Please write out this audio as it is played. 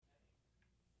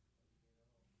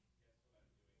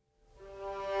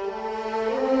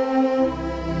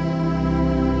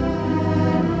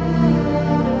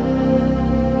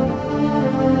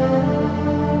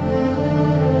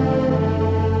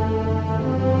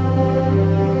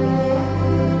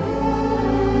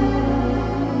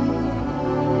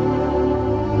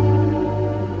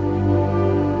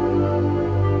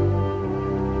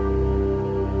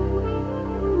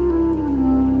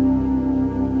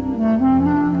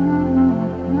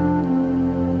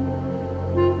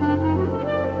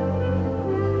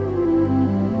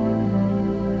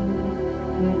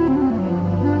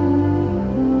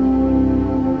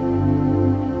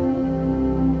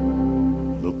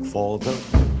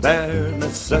bare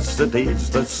necessities,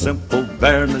 the simple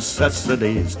bare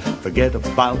necessities. Forget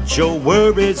about your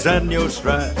worries and your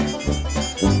strife.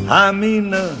 I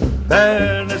mean the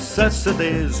bare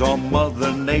necessities are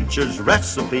Mother Nature's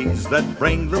recipes that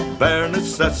bring the bare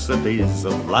necessities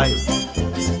of life.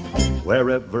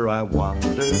 Wherever I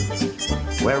wander,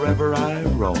 wherever I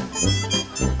roam,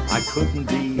 I couldn't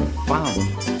be found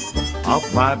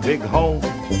off my big home.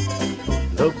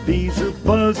 The bees are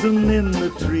buzzing in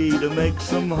the tree to make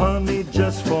some honey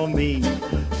just for me.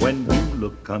 When you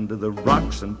look under the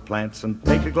rocks and plants and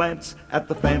take a glance at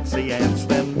the fancy ants,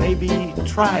 then maybe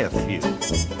try a few.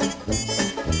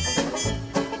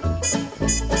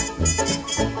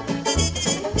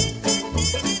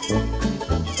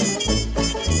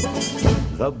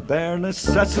 The bare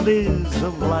necessities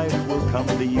of life will come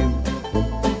to you.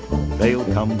 They'll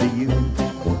come to you.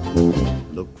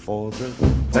 Look for the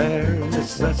bare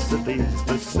necessities,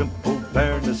 the simple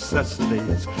bare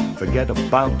necessities. Forget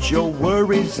about your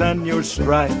worries and your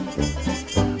strife.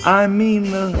 I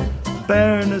mean the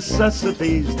bare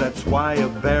necessities. That's why a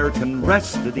bear can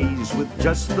rest at ease with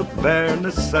just the bare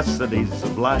necessities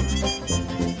of life.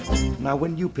 Now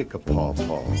when you pick a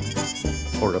pawpaw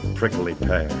or a prickly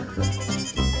pear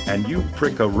and you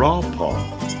prick a raw paw,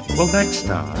 well, next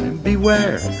time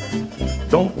beware.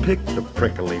 Don't pick the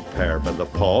prickly pear by the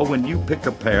paw. When you pick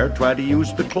a pear, try to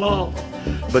use the claw.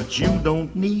 But you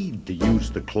don't need to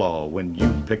use the claw when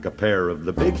you pick a pear of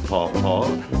the big pawpaw.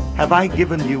 Have I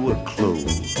given you a clue?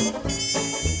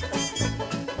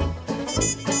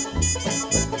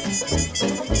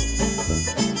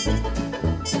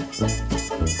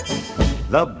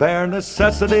 The bare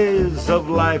necessities of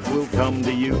life will come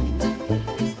to you.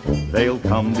 They'll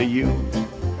come to you.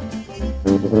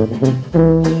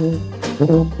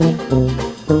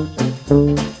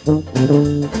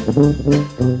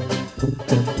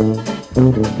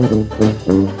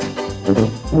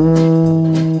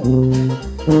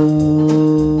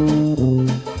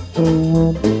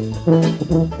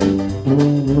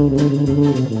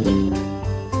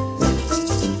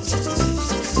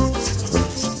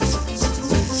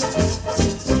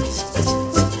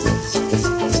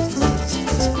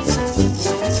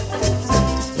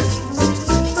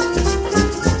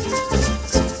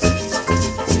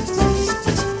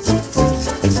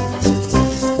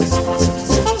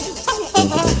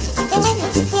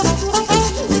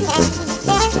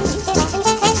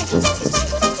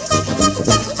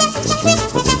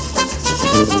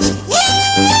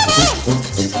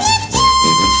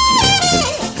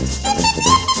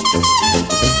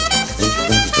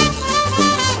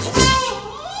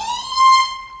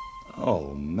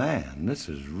 Oh man, this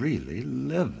is really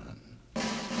living.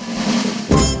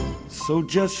 So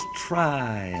just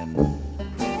try and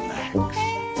relax.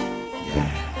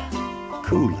 Yeah,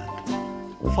 cool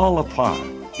it. Fall apart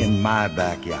in my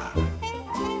backyard.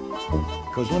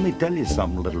 'Cause let me tell you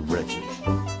something, little britches.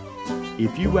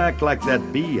 If you act like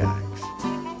that bee acts,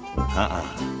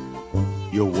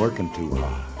 you're working too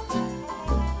hard.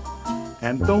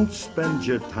 And don't spend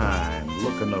your time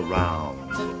looking around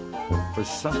for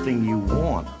something you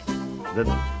want that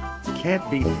can't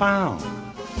be found.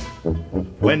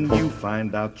 When you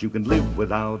find out you can live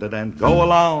without it and go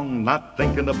along not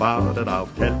thinking about it, I'll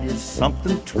tell you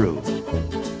something true.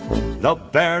 The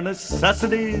bare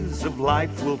necessities of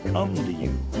life will come to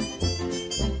you.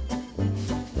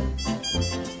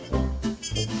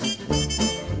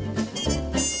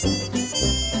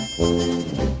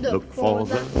 Look for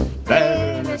the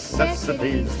bare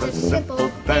necessities, the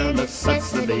simple bare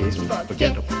necessities.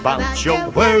 Forget about your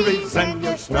worries and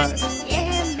your strife.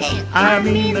 I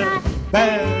mean the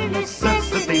bare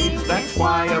necessities. That's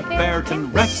why a bear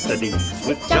can rest at ease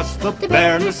with just the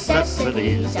bare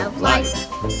necessities of life.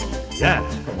 Yeah,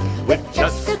 with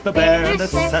just the bare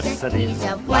necessities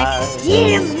of life.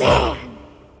 Yeah, man.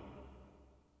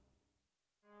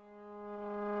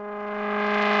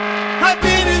 I've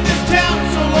been in this town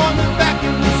so long and back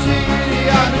in the city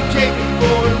I've been taken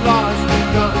for a lost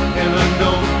gun, and I've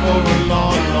known for a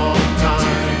long, long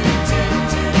time.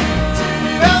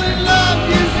 Fell in love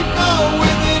years ago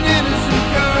with an innocent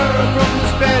girl from the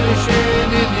Spanish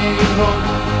and Indian home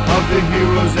of the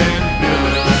heroes and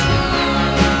villains.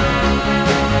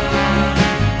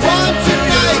 Once a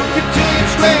night could take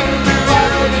rain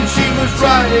wild, and she was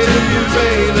riding in the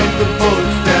rain of the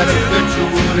boats that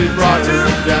eventually brought her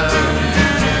down.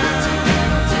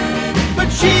 But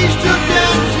she's still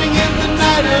dancing in the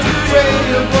night and afraid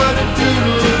of what a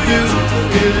doodle will do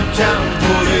in a town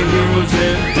full of heroes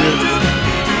and villains.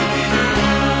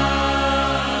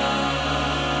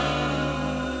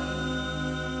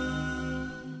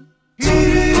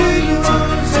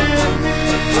 Heroes and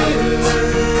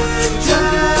villains.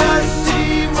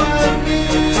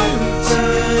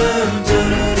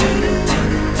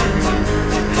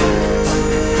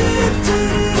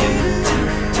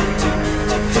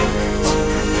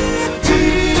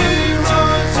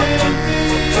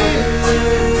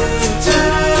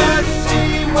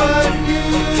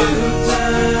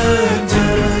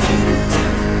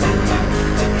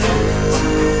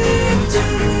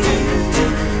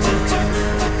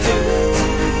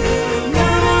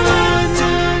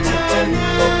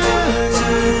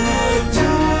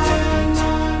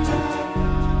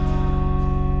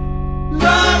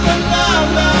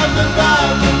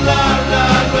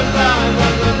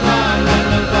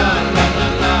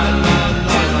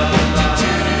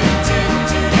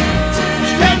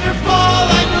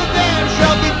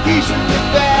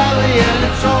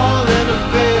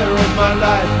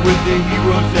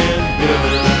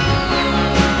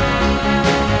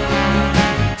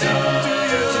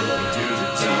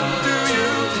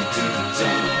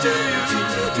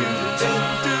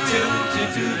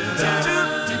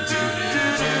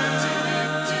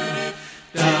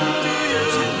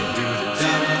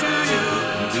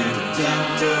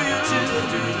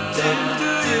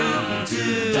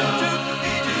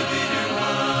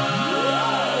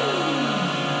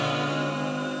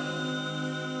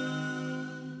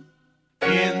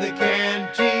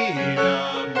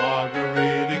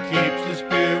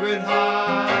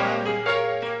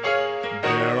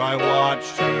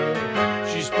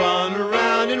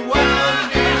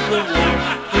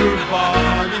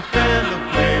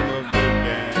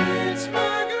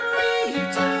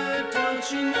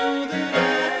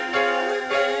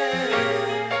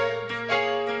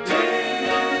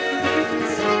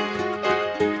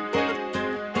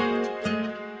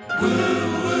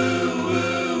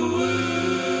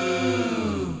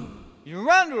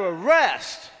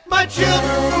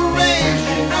 children were raised,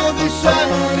 you know they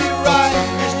suddenly rise.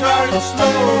 They started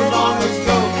slow long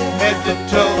ago, head to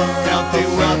toe, healthy,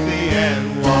 wealthy,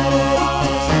 and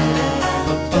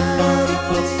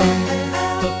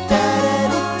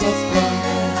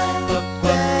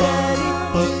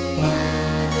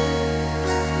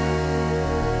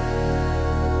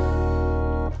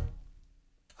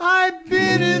I've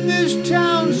been in this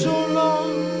town so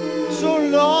long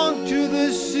to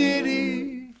the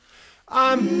city.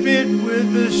 I'm fit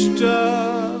with the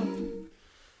stuff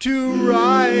to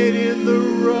ride in the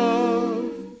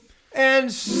rough,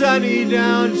 and sunny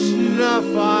down snuff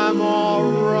I'm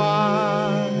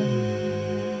alright.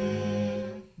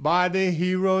 By the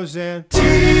heroes and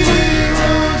villains,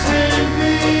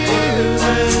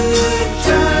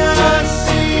 just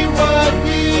see what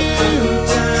you've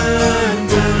done.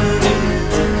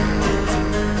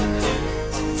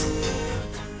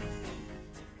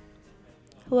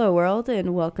 Hello world,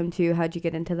 and welcome to How'd You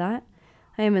Get Into That?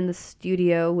 I am in the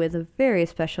studio with a very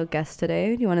special guest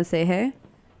today. Do you want to say hey?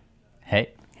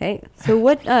 Hey. Hey. So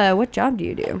what job do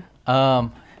you do?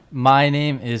 My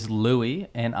name is Louie,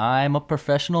 and I'm a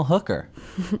professional hooker.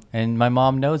 And my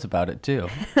mom knows about it, too.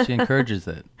 She encourages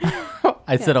it.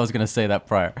 I said I was going to say that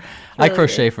prior. I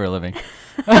crochet for a living.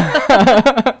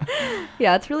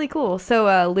 Yeah, it's really cool.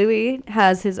 So Louie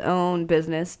has his own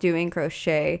business doing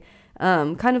crochet,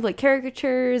 kind of like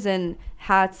caricatures and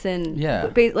hats and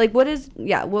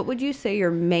what would you say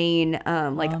your main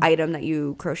item that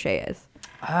you crochet is?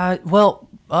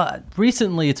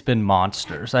 Recently it's been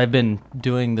monsters. I've been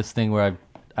doing this thing where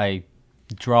I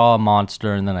draw a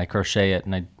monster and then I crochet it,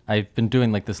 and I've been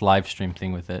doing like this live stream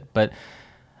thing with it. But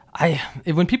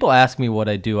when people ask me what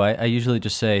I do, I usually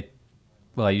just say,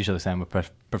 well, I usually say I'm a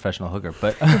professional hooker,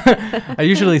 but I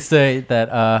usually say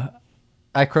that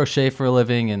I crochet for a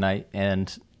living, and I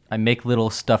make little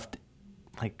stuffed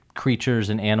like creatures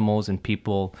and animals and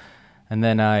people, and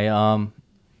then I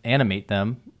animate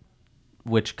them,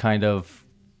 which kind of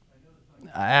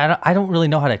I don't really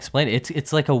know how to explain it.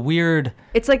 It's like a weird.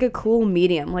 It's like a cool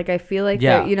medium. Like I feel like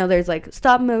there's like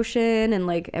stop motion and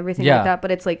like everything like that,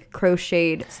 but it's like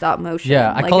crocheted stop motion.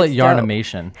 Yeah, I call it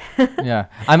yarnimation. Yeah,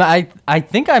 I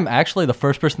think I'm actually the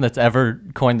first person that's ever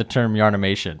coined the term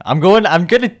yarnimation. I'm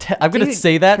gonna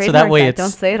say that so that way it's.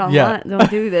 Don't say it online. Don't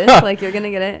do this. Like you're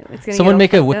gonna get it. It's gonna. Someone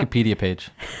make a Wikipedia page.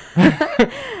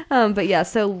 But yeah,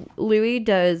 so Louie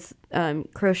does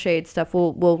crocheted stuff.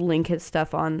 We'll link his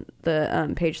stuff on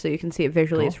the page so you can see it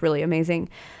visually. Cool. It's really amazing.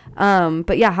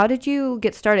 But yeah, how did you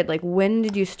get started? Like, when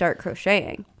did you start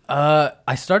crocheting?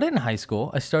 I started in high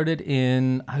school. I started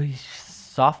in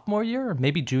sophomore year or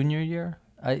maybe junior year,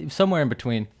 somewhere in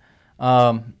between.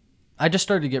 I just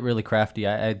started to get really crafty.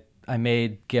 I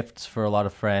made gifts for a lot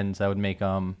of friends. I would make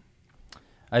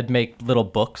I'd make little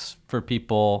books for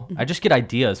people. I just get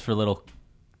ideas for little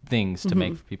things to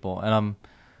make for people. And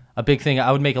a big thing,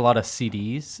 I would make a lot of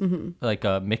CDs, like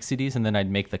mix CDs, and then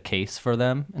I'd make the case for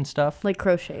them and stuff. Like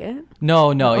crochet it?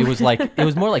 No, it was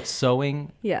more like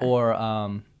sewing. Yeah.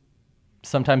 Or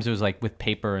sometimes it was like with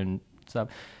paper and stuff.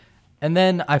 And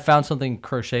then I found something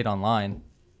crocheted online,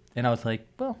 and I was like,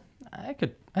 well, I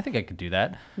think I could do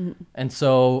that. And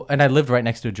I lived right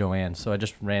next to a Joanne, so I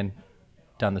just ran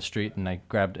down the street and I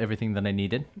grabbed everything that I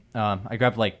needed. I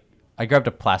grabbed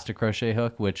a plastic crochet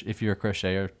hook, which if you're a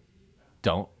crocheter,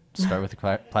 don't start with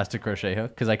a plastic crochet hook,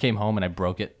 because I came home and I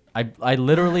broke it. I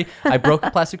literally broke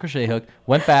a plastic crochet hook,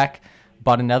 went back,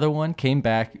 bought another one, came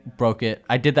back, broke it.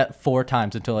 I did that 4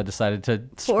 times until I decided to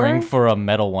spring for a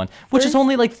metal one, which is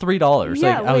only like $3.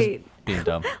 Yeah, I was being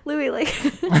dumb. Louie, like,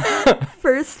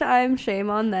 first time, shame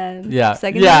on them. Yeah.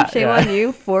 Second time, shame on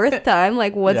you. Fourth time,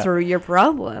 like, what's your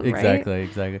problem,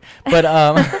 Exactly. But,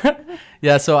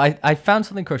 yeah, so I found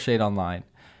something crocheted online,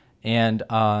 and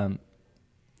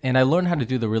I learned how to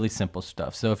do the really simple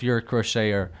stuff. So if you're a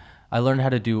crocheter, I learned how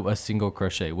to do a single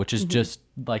crochet, which is just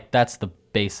like, that's the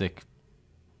basic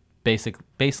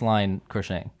baseline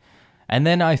crocheting. And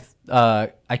then I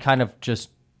kind of just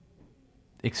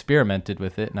experimented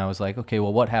with it, and I was like, okay,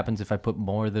 well, what happens if I put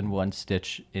more than one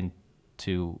stitch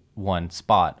into one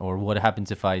spot? Or what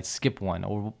happens if I skip one?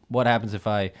 Or what happens if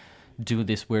I do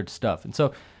this weird stuff? And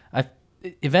so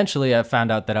eventually I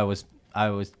found out that I was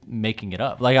making it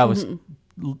up. Like I was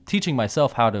teaching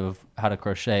myself how to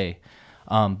crochet.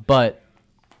 But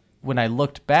when I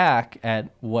looked back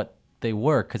at what they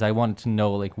were, because I wanted to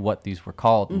know like what these were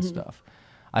called and stuff,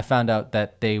 I found out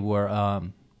that they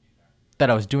were that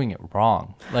I was doing it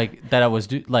wrong. Like that I was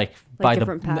by the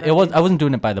patterns. I wasn't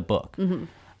doing it by the book.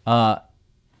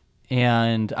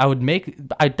 And I would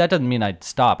that doesn't mean I'd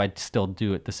stop. I'd still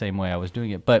do it the same way I was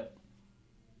doing it, but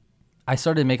I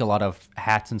started to make a lot of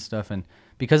hats and stuff, and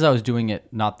because I was doing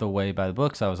it not the way by the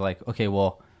books, I was like, okay,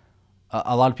 well,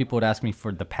 a lot of people would ask me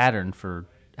for the pattern for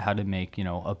how to make,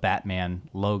 a Batman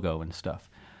logo and stuff.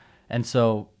 And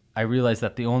so I realized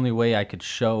that the only way I could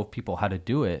show people how to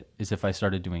do it is if I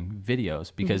started doing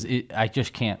videos, because I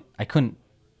couldn't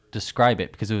describe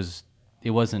it, because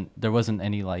there wasn't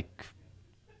any like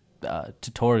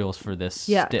tutorials for this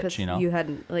stitch, you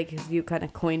hadn't, like, you kind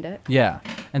of coined it. Yeah.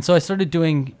 And so I started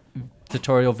doing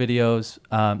tutorial videos,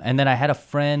 and then I had a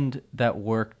friend that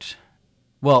worked,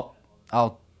 well,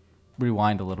 I'll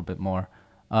rewind a little bit more.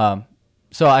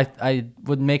 So I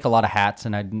would make a lot of hats,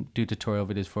 and I'd do tutorial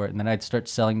videos for it, and then I'd start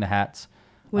selling the hats.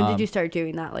 When did you start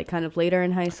doing that? Like kind of later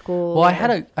in high school? Well, I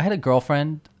had a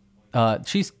girlfriend.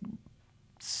 She's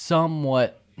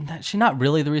not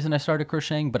really the reason I started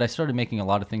crocheting, but I started making a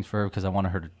lot of things for her because I wanted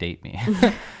her to date me.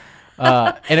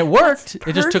 And it worked.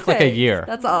 It just took like a year.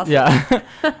 That's awesome.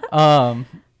 Yeah.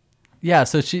 Yeah.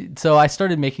 So I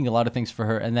started making a lot of things for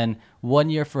her, and then one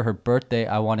year for her birthday,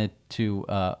 I wanted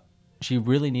to. She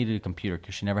really needed a computer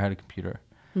because she never had a computer,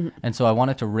 and so I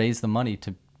wanted to raise the money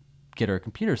to get her a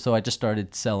computer. So I just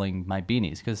started selling my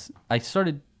beanies, because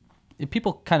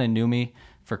people kind of knew me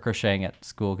for crocheting at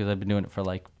school because I've been doing it for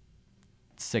like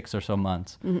 6 or so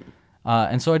months.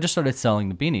 And so I just started selling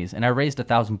the beanies, and I raised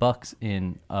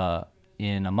 $1,000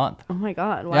 in a month. Oh my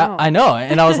God! Wow. Yeah, I know.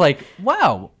 And I was like,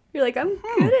 wow. You're like, I'm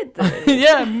good at this.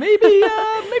 Yeah, maybe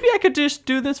I could just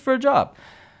do this for a job.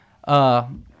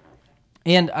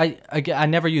 And I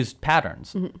never used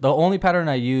patterns. The only pattern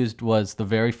I used was the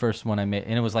very first one I made,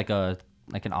 and it was like an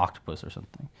octopus or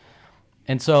something.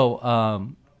 And so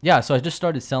so I just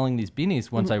started selling these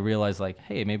beanies once I realized, like,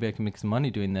 hey, maybe I can make some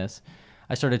money doing this.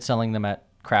 I started selling them at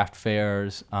craft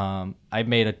fairs. I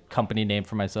made a company name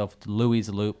for myself, Louie's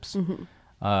Loops,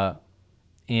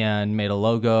 and made a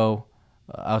logo.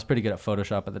 I was pretty good at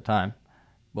Photoshop at the time.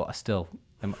 Well, I still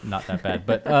am not that bad,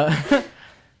 but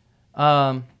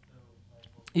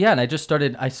yeah, and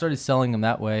I started selling them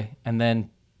that way, and then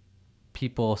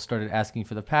people started asking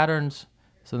for the patterns.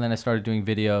 So then I started doing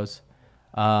videos,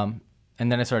 and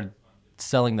then I started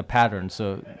selling the patterns.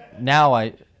 So now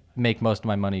I make most of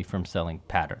my money from selling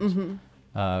patterns.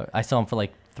 I sell them for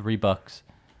like $3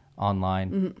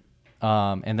 online,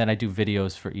 and then I do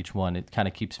videos for each one. It kind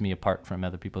of keeps me apart from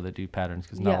other people that do patterns,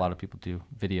 because not a lot of people do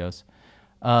videos.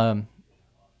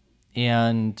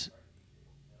 And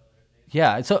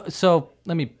yeah, so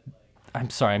I'm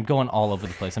sorry, I'm going all over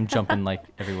the place. I'm jumping like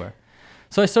everywhere.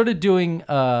 So I started doing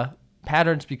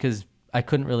patterns because I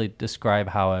couldn't really describe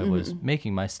how I was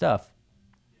making my stuff.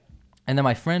 And then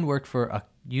my friend worked for a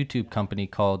YouTube company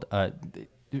called,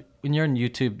 when you're in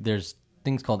YouTube, there's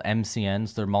things called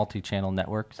MCNs. They're multi-channel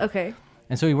networks. Okay.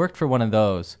 And so he worked for one of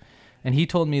those. And he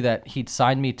told me that he'd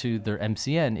sign me to their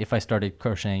MCN if I started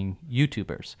crocheting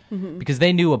YouTubers, because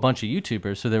they knew a bunch of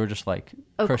YouTubers, so they were just like,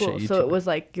 crochet cool. YouTuber. So it was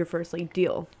like your first like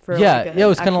deal for it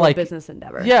was kind of like business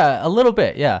endeavor. Yeah, a little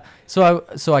bit, yeah. So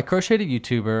I crocheted a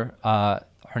YouTuber.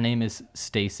 Her name is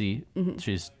Stacy.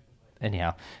 She's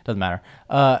anyhow, doesn't matter.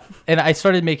 And I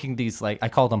started making these, like, I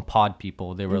called them pod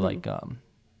people. They were like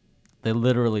they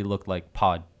literally looked like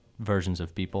pod versions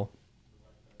of people.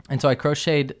 And so I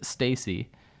crocheted Stacy,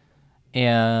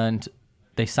 and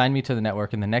they signed me to the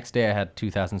network, and the next day I had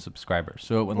 2,000 subscribers.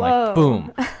 So it went like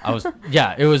boom.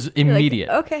 It was immediate.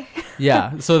 Like, okay.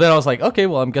 Yeah. So then I was like, okay,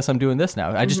 well, I guess I'm doing this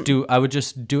now. I would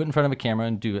just do it in front of a camera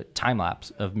and do a time lapse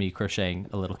of me crocheting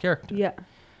a little character. Yeah.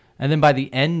 And then by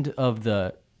the end of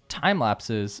the time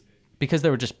lapses, because they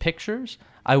were just pictures,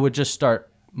 I would just start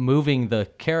moving the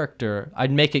character. I'd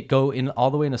make it go in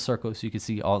all the way in a circle so you could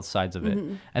see all the sides of it.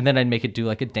 And then I'd make it do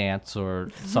like a dance or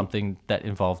something that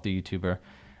involved the YouTuber.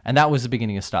 And that was the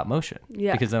beginning of stop motion.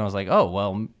 Yeah. Because then I was like, oh,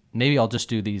 well, maybe I'll just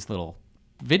do these little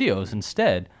videos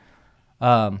instead.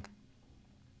 So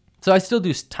I still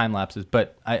do time lapses,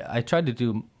 but I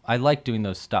like doing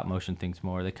those stop motion things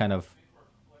more. They kind of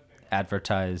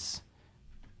advertise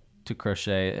to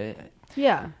crochet.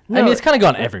 Yeah. I mean, it's kind of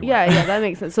gone everywhere. Yeah, that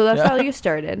makes sense. So that's how you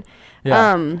started.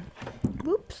 Yeah.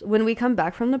 Whoops. When we come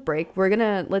back from the break,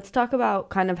 let's talk about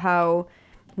kind of how,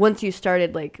 once you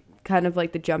started, like, kind of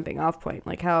like the jumping off point,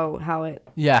 like how it how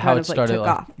it started, like, took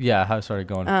off. How it started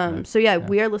going.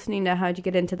 We are listening to How'd You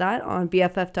Get Into That on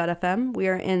BFF.FM. We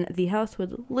are in the house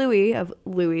with Louie of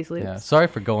Louie's Loops. Yeah, sorry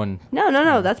for going.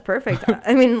 No, that's perfect.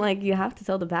 I mean, like, you have to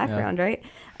tell the background, right?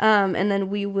 And then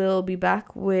we will be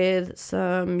back with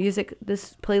some music.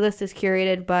 This playlist is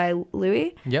curated by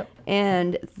Louie. Yep.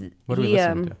 And what are we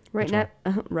listening to?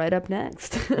 right up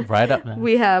next. Right up next.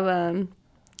 We have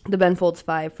the Ben Folds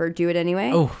 5 for Do It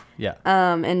Anyway. Oh, yeah.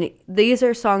 And these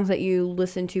are songs that you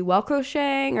listen to while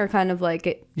crocheting or kind of like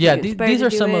it. Yeah, these are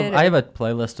some of, I have a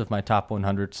playlist of my top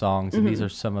 100 songs, and Mm-hmm. these are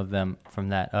some of them from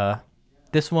that.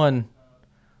 This one,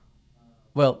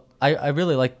 well, I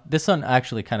really like, this one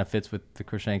actually kind of fits with the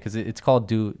crocheting because it's called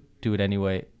Do It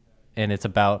Anyway, and it's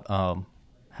about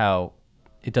how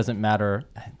it doesn't matter.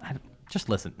 Just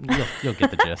listen. You'll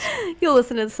get the gist. You'll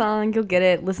listen to the song. You'll get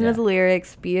it. Listen to the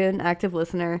lyrics. Be an active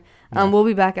listener. We'll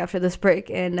be back after this break,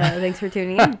 and thanks for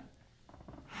tuning in.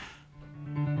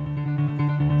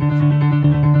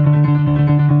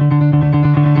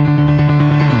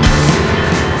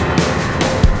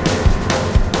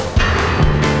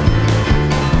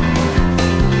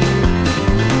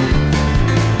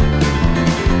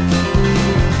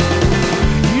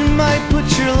 You might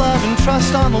put your love and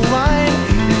trust on the line.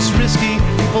 It's risky,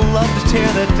 people love to tear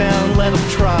that down, let them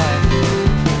try.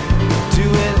 Do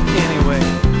it anyway.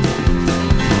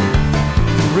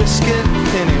 Risk it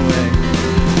anyway.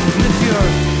 And if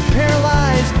you're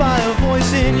paralyzed by a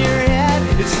voice in your head,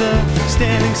 it's the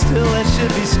standing still that should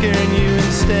be scaring you.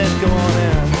 Instead, go on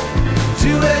and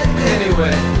do it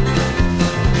anyway.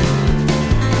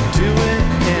 Do it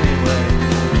anyway.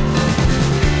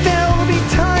 There'll be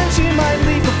times you might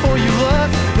leave before you look.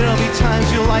 There'll be times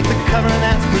you'll like the cover, and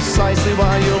that's precisely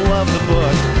why you'll love the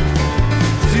book.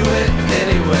 Do it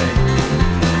anyway.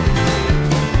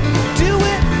 Do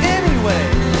it anyway.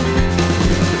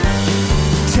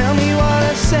 Tell me what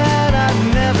I said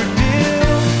I'd never do.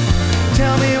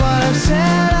 Tell me what I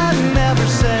said I'd never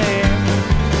say.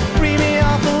 Read me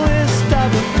off a list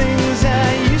of the things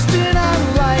I used to not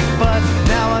like, but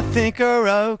now I think are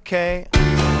okay.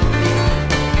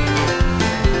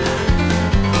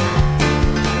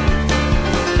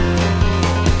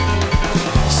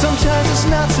 Sometimes it's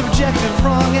not subjective,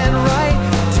 wrong and right.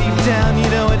 Deep down you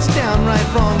know it's downright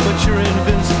wrong, but you're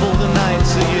invincible tonight,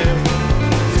 so you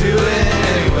do it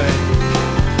anyway.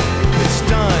 It's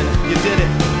done, you did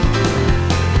it.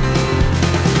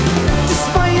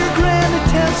 Despite your grand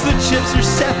attempts, the chips are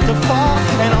set to fall,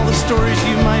 and all the stories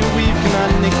you might weave cannot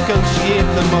negotiate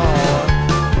them all.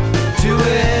 Do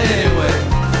it anyway.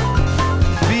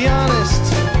 Be honest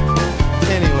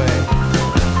anyway.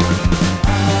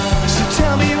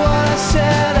 Tell me what I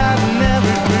said I'd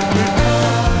never.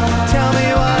 Tell me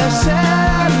what I said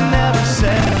I'd never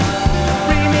say.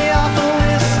 Read me off a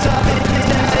list of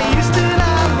things I used to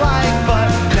not like, but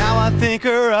now I think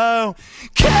are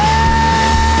okay.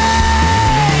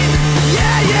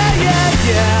 Yeah, yeah, yeah,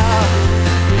 yeah.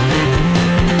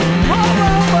 Whoa,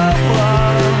 whoa, whoa,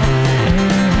 whoa.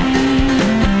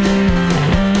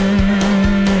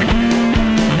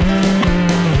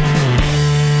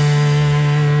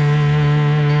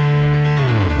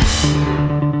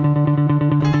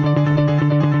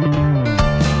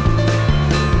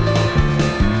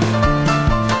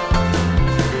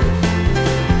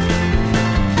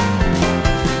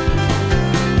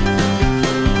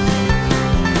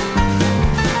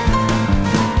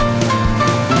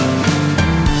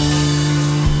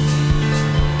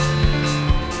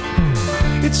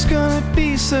 It's gonna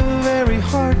be so very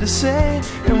hard to say,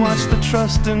 and watch the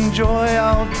trust and joy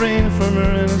all drain from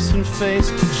her innocent face.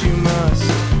 But you must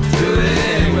do it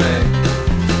anyway.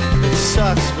 It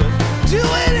sucks, but do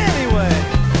it anyway.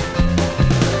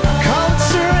 Call it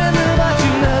surrender, but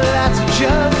you know that's a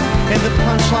joke. And the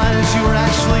punchline is you were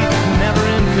actually never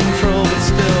in control, but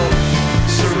still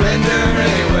surrender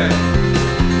anyway.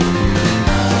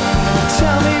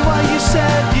 Tell me what you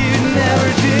said you'd never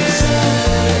do.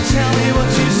 Tell me what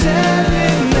you said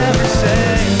you'd never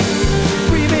say.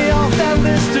 Read me off that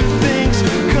list of things,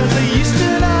 'cause I used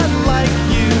to not like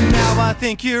you. Now I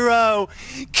think you're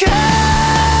okay.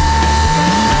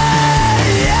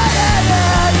 Yeah, yeah,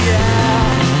 yeah, yeah.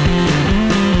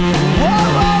 Whoa,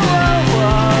 whoa, whoa,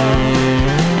 whoa.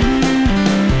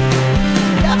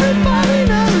 Everybody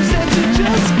knows that you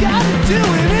just gotta do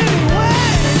it anyway.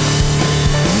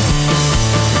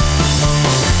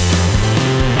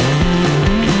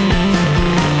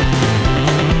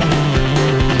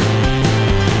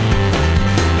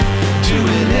 Do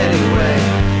it anyway,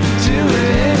 do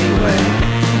it anyway,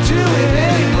 do it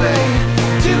anyway,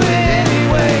 do it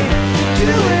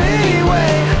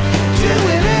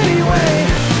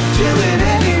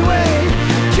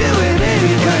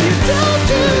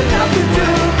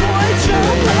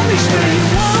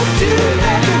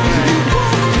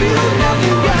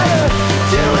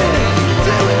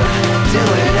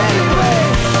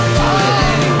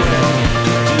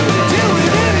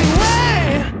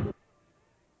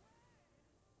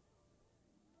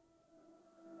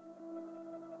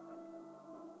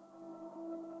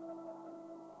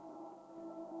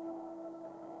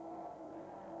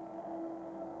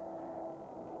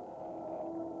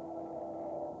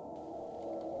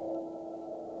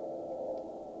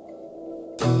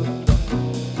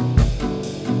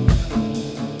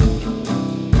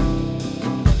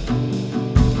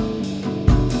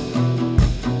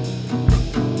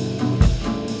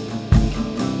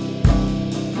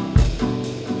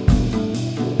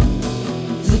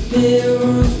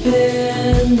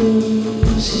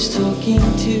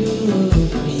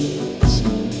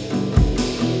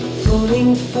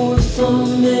a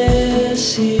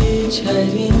message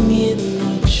hiding in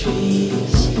the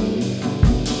trees.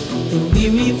 The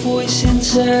weary voice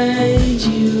inside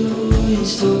you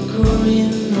is darker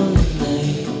in the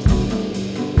night.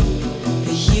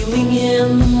 The healing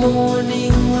in the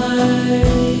morning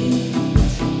light.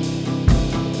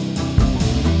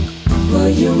 While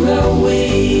you're out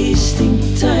wasting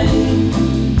time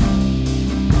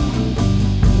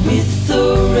with the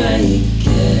right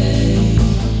guy,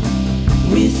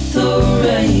 with the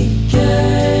right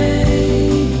guy,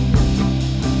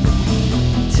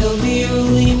 till the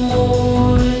early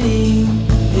morning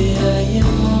that I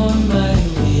am on my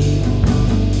way,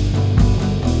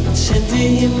 and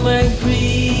sending him my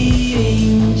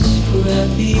greetings for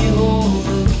happy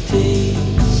holidays.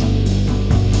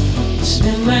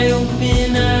 Spend my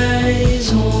open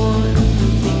eyes on the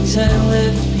things I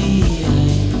left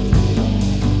behind,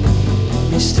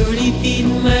 my sturdy feet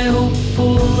and my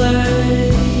hopeful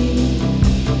life.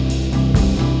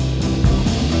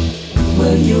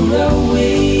 While you're out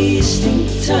wasting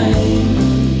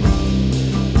time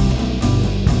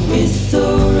with the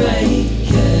right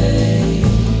guy,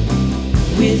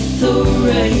 with the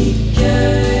right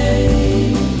guy.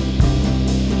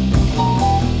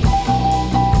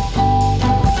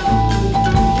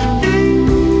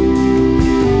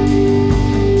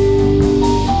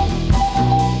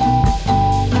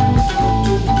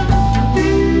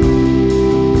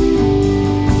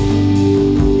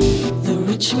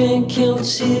 Man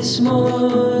counts his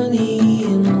money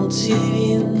and holds it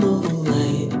in the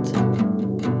light,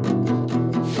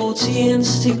 folds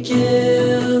hands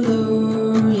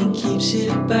together and keeps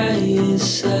it by his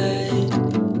side.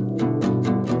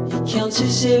 He counts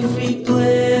his every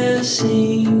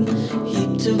blessing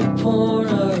heaped upon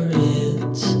our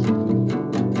heads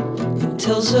and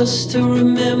tells us to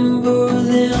remember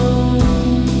them.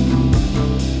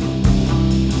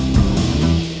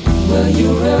 While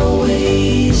you're out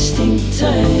wasting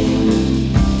time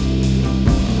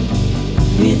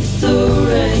with the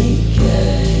right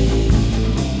guy,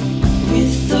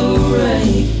 with the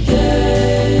right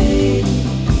guy.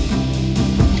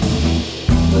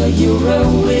 While you're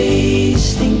out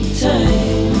wasting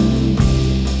time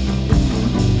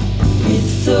with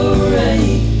the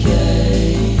right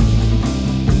guy,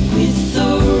 with the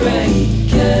right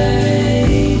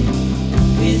guy,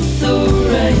 with the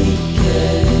right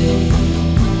guy.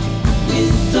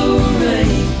 With the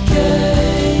right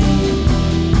guy,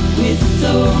 with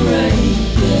the right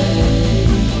guy,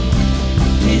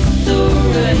 with the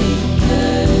right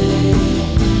guy,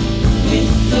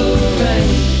 with the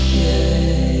right guy.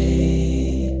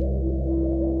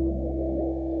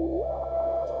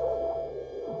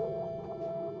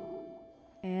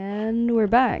 And we're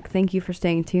back. Thank you for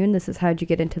staying tuned. This is How'd You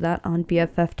Get Into That on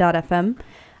BFF.fm.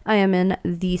 I am in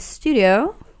the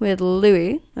studio with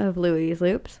Louie of Louie's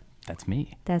Loops. That's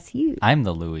me. That's you. I'm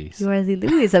the Louie. You are the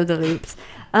Louie of the Loops.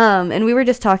 And we were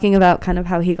just talking about kind of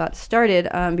how he got started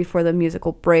before the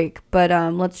musical break. But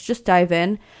let's just dive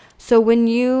in. So when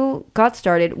you got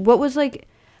started, what was like,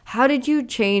 how did you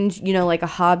change, like a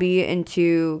hobby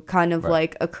into kind of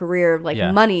like a career, like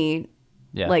money,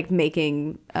 like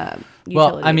making utility?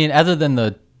 Well, I mean, other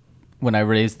than when I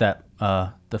raised that,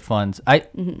 the funds, I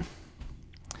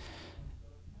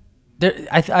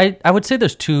would say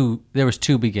there was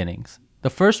two beginnings. The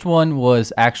first one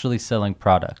was actually selling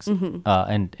products,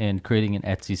 and creating an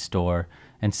Etsy store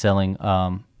and selling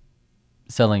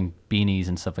beanies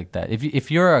and stuff like that.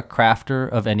 If you're a crafter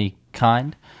of any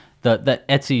kind, that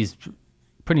Etsy's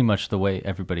pretty much the way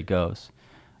everybody goes.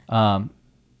 And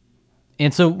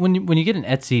so when you get an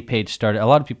Etsy page started, a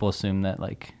lot of people assume that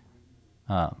like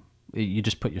you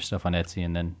just put your stuff on Etsy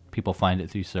and then people find it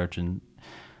through search, and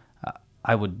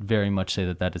I would very much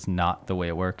say that is not the way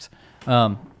it works.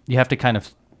 You have to kind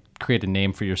of create a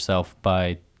name for yourself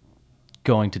by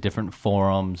going to different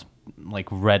forums like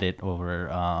Reddit or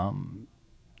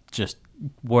just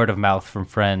word of mouth from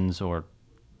friends, or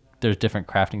there's different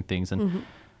crafting things. And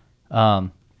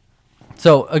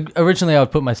so originally I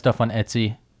would put my stuff on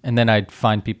Etsy, and then I'd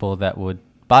find people that would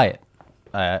buy it.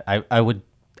 I would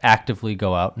actively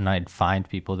go out and I'd find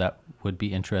people that would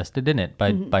be interested in it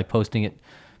by posting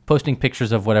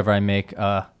pictures of whatever I make.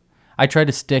 I try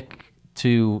to stick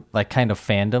to like kind of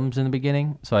fandoms in the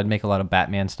beginning, so I'd make a lot of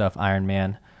Batman stuff, Iron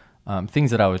Man,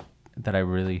 things that I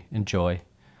really enjoy.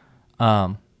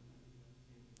 And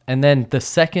then the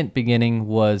second beginning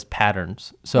was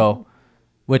patterns. So,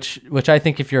 which I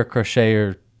think if you're a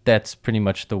crocheter, that's pretty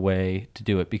much the way to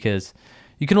do it, because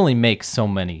you can only make so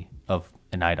many of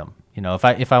an item.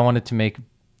 If I wanted to make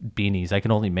beanies, I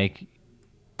can only make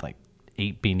like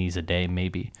 8 beanies a day,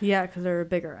 maybe. Yeah, because they're a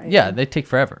bigger item. Yeah, they take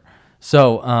forever.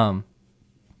 So,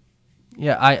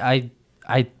 yeah,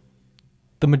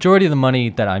 the majority of the money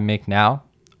that I make now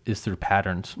is through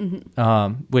patterns,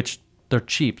 which they're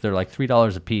cheap. They're like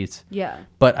 $3 a piece. Yeah.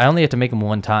 But I only have to make them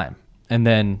one time, and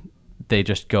then they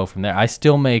just go from there.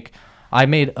 I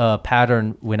made a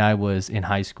pattern when I was in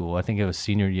high school. I think it was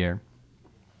senior year,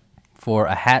 for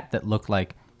a hat that looked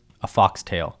like a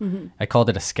foxtail. I called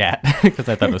it a scat because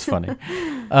I thought it was funny.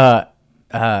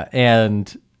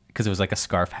 And because it was like a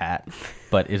scarf hat,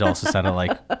 but it also sounded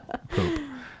like poop.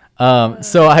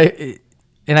 So I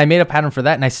made a pattern for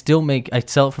that, and I sell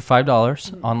it for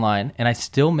 $5 online, and I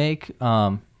still make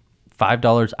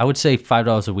 $5. I would say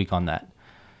 $5 a week on that.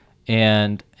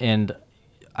 And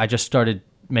I just started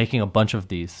making a bunch of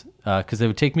these because it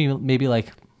would take me maybe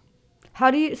like. How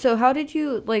did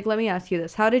you like? Let me ask you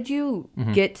this: how did you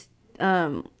get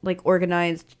like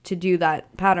organized to do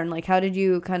that pattern? Like, how did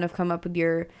you kind of come up with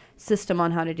your system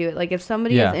on how to do it? Like, if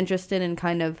somebody is interested in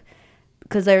kind of,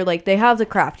 because they're like, they have the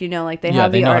craft, like they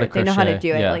have the art, they know how to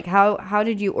do it. Like, how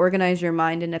did you organize your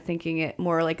mind into thinking it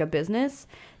more like a business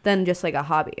than just like a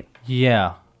hobby?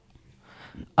 Yeah.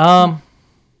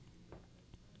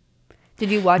 Did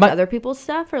you watch other people's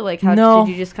stuff, or like No.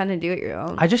 did you just kind of do it your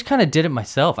own? I just kind of did it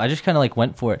myself. I just kind of like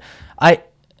went for it.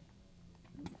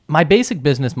 My basic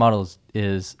business model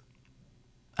is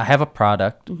I have a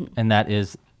product, and that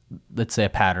is, let's say, a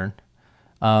pattern.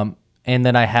 And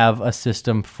then I have a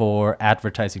system for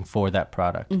advertising for that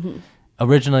product.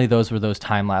 Originally, those were those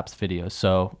time-lapse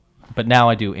videos. But now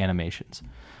I do animations.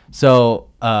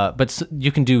 But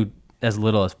you can do as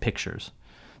little as pictures.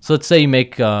 So let's say you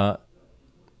make, I'll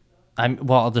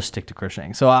just stick to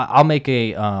crocheting. So I'll make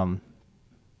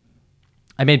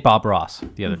I made Bob Ross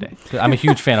the other day. I'm a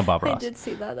huge fan of Bob Ross. I did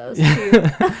see that. That was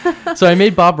cute. So I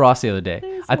made Bob Ross the other day.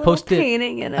 There's I posted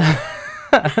painting in it.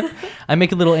 I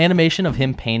make a little animation of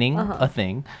him painting a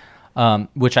thing,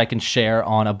 which I can share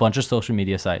on a bunch of social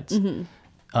media sites.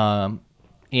 And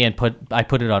I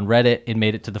put it on Reddit and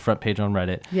made it to the front page on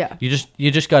Reddit. Yeah.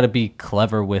 You just got to be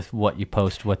clever with what you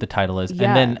post, what the title is. Yeah.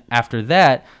 And then after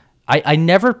that, I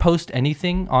never post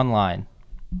anything online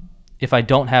if I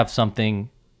don't have something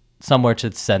somewhere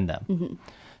to send them.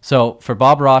 So for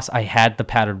Bob Ross, I had the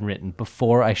pattern written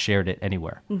before I shared it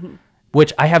anywhere,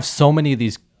 which I have so many of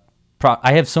these.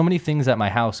 I have so many things at my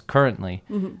house currently,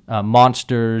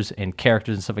 monsters and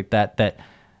characters and stuff like that, that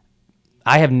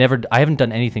I haven't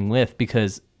done anything with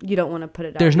because you don't want to put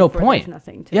it out. There's no point. There's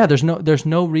nothing to yeah, there's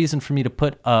no reason for me to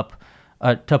put up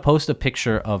to post a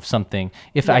picture of something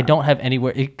if I don't have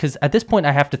anywhere, because at this point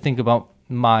I have to think about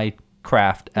my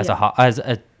craft as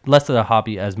a less of a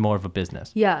hobby as more of a business.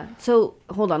 Yeah. So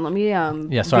hold on, let me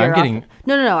Yeah, sorry, I'm getting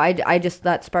No. I just,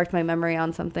 that sparked my memory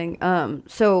on something.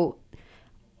 So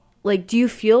like, do you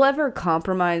feel ever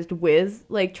compromised with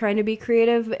like trying to be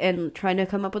creative and trying to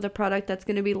come up with a product that's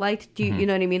going to be liked? Do you, you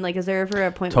know what I mean? Like, is there ever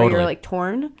a point where you're like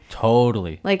torn?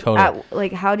 Totally. Like, totally.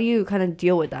 how do you kind of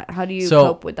deal with that? How do you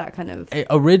cope with that kind of?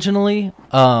 Originally,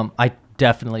 I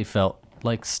definitely felt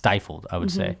like stifled, I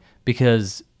would say,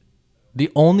 because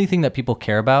the only thing that people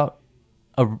care about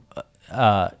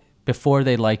before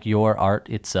they like your art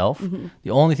itself,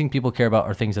 the only thing people care about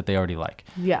are things that they already like.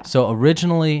 Yeah. So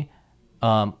originally,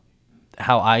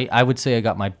 how I would say I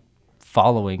got my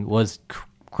following was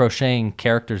crocheting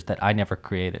characters that I never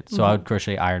created. So I would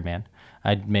crochet Iron Man.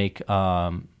 I'd make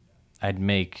Elsa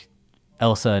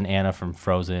and Anna from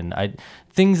Frozen.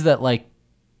 Things that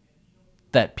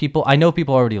people I know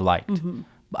people already liked.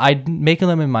 I'd make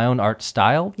them in my own art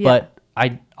style, but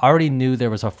I already knew there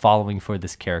was a following for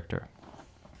this character.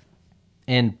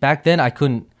 And back then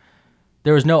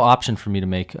there was no option for me to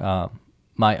make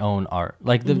my own art.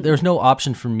 Like there's no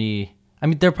option for me. I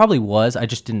mean, there probably was. I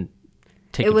just didn't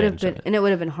take advantage of it. And it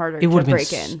would have been harder to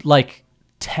break in. Like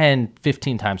 10,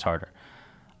 15 times harder.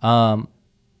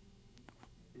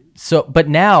 So, but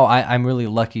now I'm really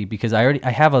lucky because I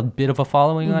have a bit of a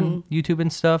following on YouTube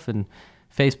and stuff and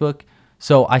Facebook.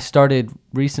 So I started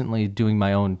recently doing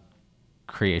my own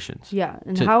creations. Yeah.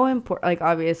 And how important, like,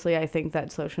 obviously I think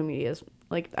that social media is,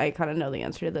 like, I kind of know the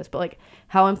answer to this, but like,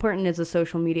 how important is the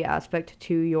social media aspect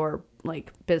to your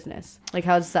like business? Like,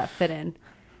 how does that fit in?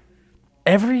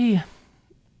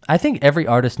 I think every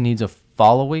artist needs a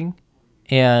following,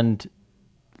 and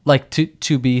like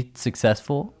to be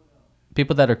successful,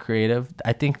 people that are creative,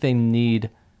 I think they need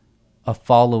a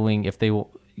following. If they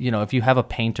will, if you have a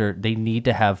painter, they need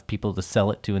to have people to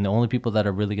sell it to, and the only people that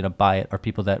are really going to buy it are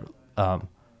people that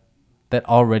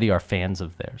already are fans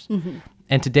of theirs.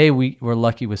 And today we're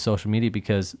lucky with social media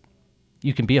because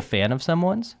you can be a fan of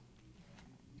someone's,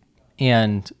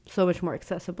 and so much more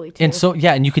accessibly too. And so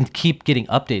and you can keep getting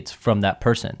updates from that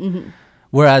person,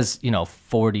 Whereas,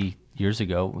 40 years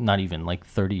ago, not even like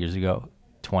 30 years ago,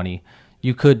 20,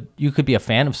 you could be a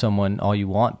fan of someone all you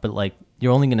want, but like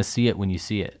you're only going to see it when you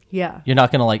see it. Yeah. You're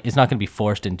not going to it's not going to be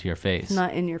forced into your face. It's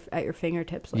not at your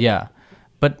fingertips. Yeah.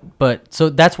 But so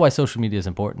that's why social media is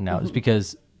important now, is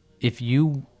because if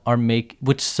you are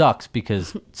which sucks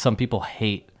because some people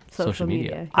hate social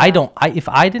media. Yeah. If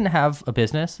I didn't have a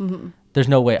business, there's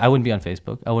no way I wouldn't be on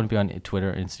Facebook. I wouldn't be on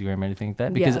Twitter, Instagram, or anything like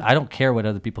that, because I don't care what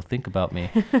other people think about me.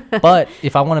 But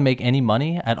if I want to make any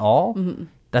money at all,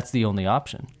 that's the only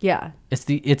option. Yeah. It's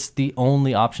the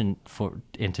only option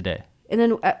in today. And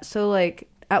then, so like,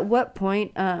 at what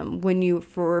point, when you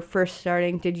were first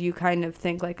starting, did you kind of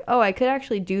think like, oh, I could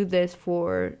actually do this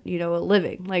for, a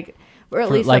living, like, or at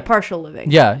least like, a partial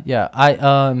living? Yeah.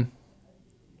 Yeah.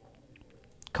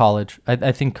 College.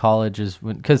 I think college is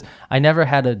because I never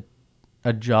had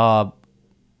a job.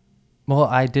 Well,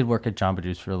 I did work at Jamba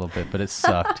Juice for a little bit, but it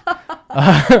sucked.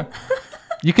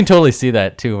 You can totally see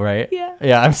that too, right? Yeah.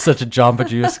 Yeah, I'm such a Jamba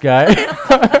Juice guy.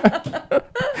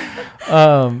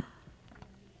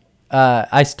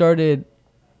 I started,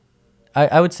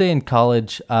 I would say in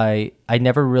college, I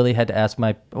never really had to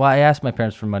I asked my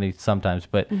parents for money sometimes,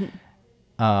 but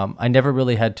I never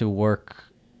really had to work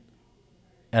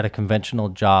at a conventional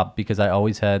job because I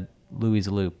always had Louie's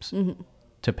Loops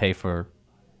to pay for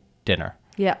dinner.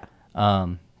 Yeah.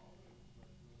 And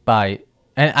I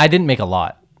didn't make a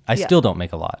lot. I still don't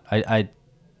make a lot. I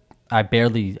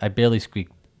barely squeak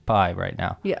by right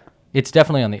now. Yeah. It's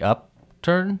definitely on the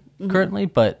upturn currently,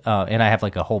 but and I have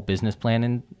like a whole business plan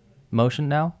in motion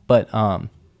now. But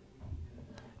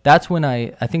that's when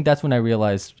I think that's when I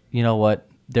realized, you know what,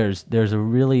 there's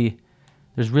really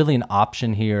an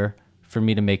option here for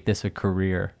me to make this a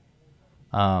career.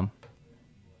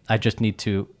 I just need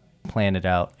to plan it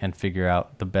out and figure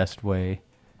out the best way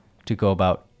to go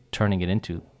about turning it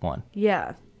into one.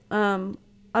 Yeah.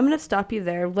 I'm going to stop you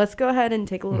there. Let's go ahead and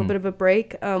take a little bit of a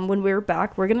break. When we're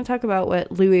back, we're going to talk about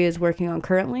what Louie is working on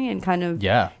currently and kind of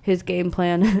his game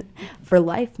plan for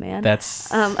life, man.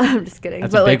 That's I'm just kidding.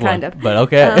 That's but a big kind one, of. but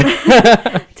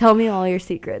okay. Tell me all your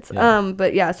secrets. Yeah.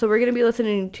 But yeah, so we're going to be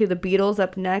listening to the Beatles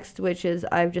up next, which is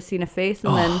I've Just Seen a Face,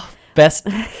 and then best.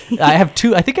 I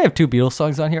think I have two Beatles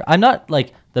songs on here. I'm not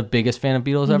like the biggest fan of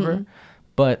Beatles ever,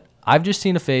 but I've Just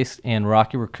Seen a Face and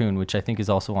Rocky Raccoon, which I think is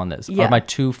also on this, are my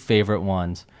two favorite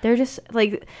ones. They're just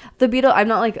like the Beatles. I'm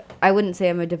not like, I wouldn't say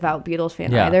I'm a devout Beatles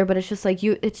fan either, but it's just like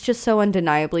it's just so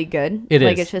undeniably good.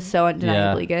 It's just so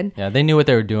undeniably good. Yeah, they knew what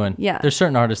they were doing. Yeah. There's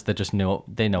certain artists that just know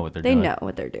what they're doing. They know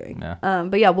what they're doing. Yeah.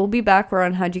 But yeah, we'll be back. We're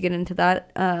on How'd You Get Into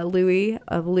That. Louie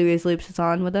of Louie's Loops is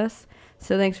on with us.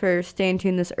 So thanks for staying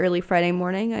tuned this early Friday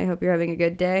morning. I hope you're having a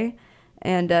good day.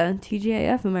 And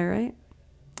TGIF, am I right?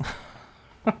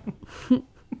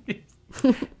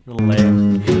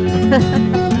 Lame.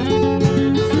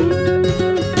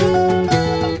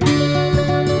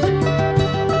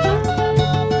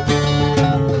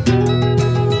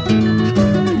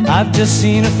 I've just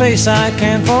seen her face, I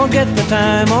can't forget the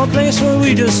time or place where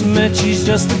we just met. She's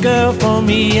just the girl for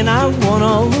me, and I want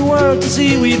all the world to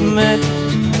see we've met.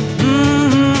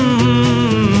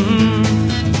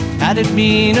 Had it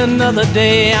been another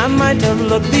day, I might have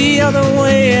looked the other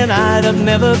way, and I'd have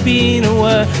never been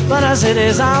aware. But as it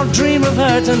is, I'll dream of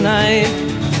her tonight.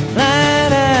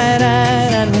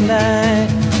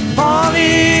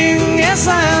 Falling, yes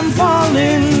I am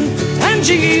falling, and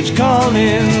she keeps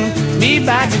calling me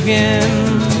back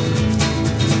again.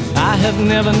 I have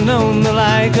never known the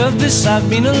like of this. I've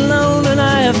been alone and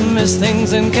I have missed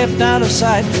things and kept out of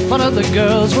sight, but other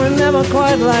girls were never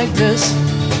quite like this.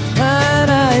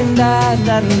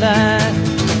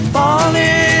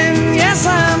 Falling, yes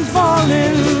I'm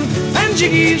falling, and she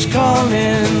keeps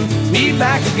calling me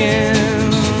back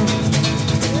again.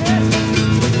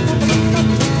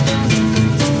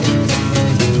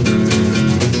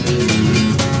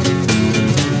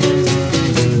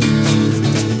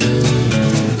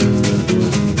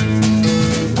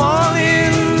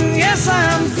 Falling, yes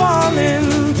I'm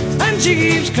falling, and she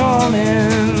keeps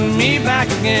calling me back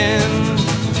again.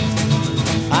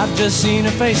 I've just seen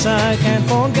her face, I can't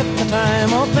forget the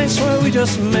time or place where we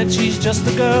just met. She's just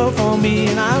the girl for me,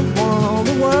 and I want all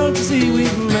the world to see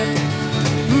we've met.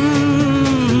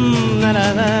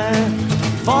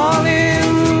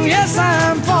 Falling, yes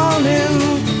I'm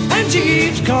falling, and she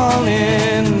keeps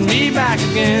calling me back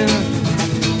again.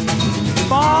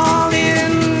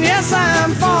 Falling, yes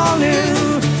I'm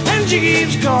falling, and she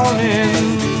keeps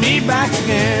calling me back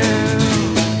again.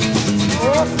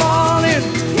 Oh, falling,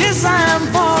 yes I'm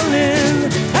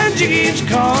falling, and she keeps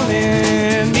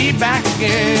calling me back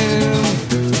again.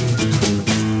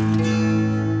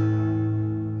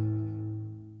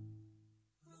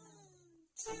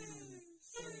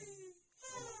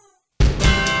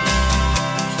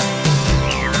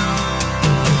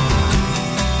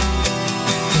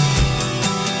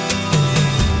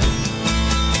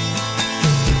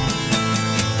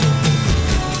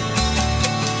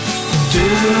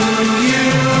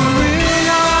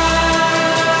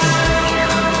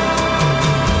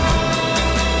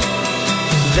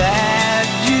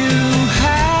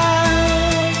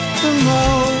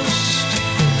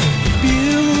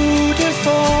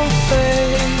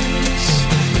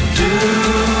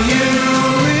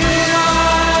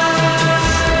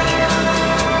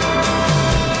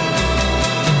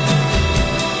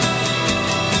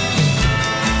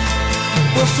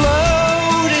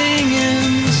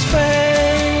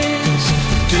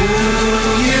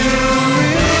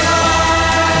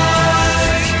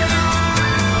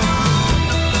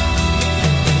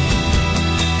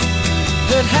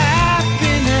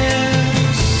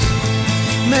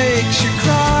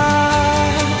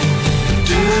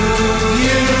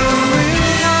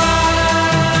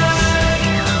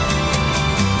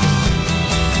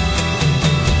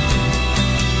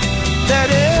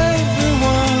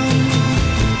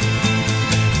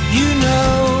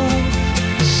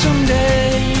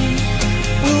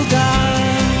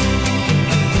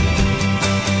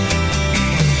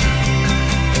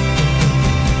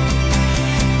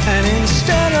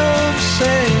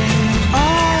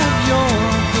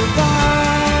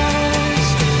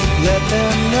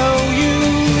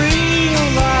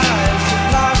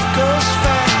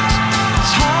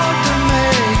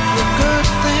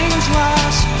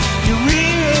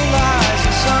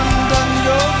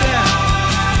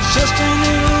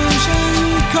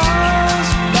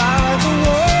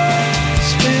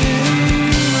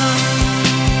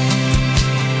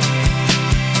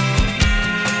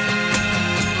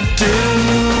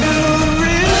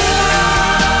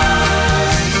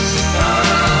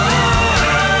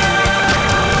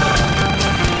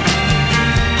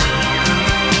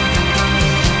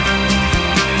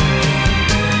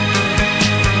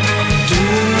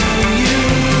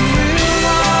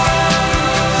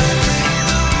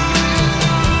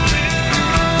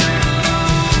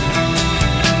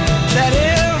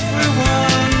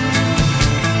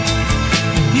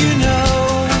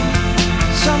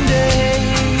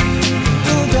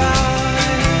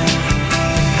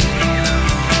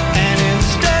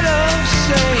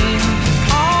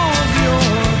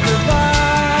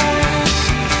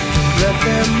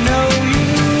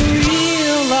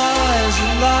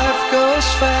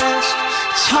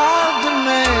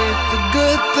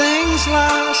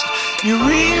 You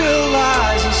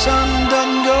realize the sun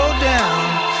doesn't go down.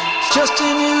 It's just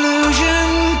an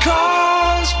illusion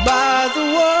caused by the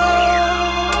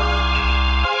world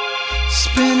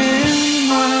spinning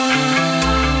round.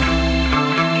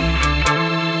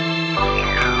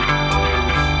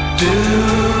 Do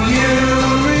you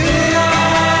realize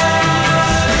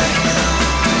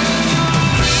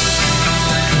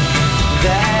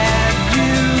that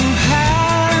you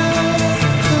have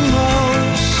the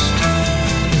most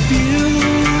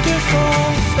beautiful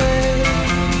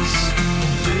face?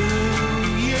 Do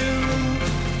you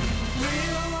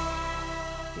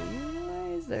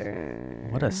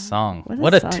realize? What a song. What a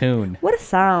What a song. tune. What a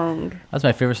song. That's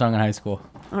my favorite song in high school.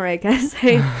 All right, guys.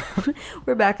 Hey,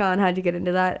 we're back on How'd You Get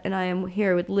Into That? And I am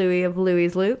here with Louie of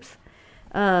Louie's Loops.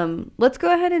 Let's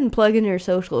go ahead and plug in your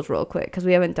socials real quick because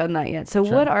we haven't done that yet. So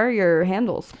Sure. what are your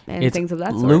handles and It's things of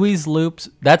that sort? Louie's Loops.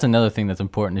 That's another thing that's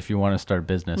important if you want to start a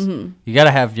business. You got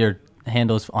to have your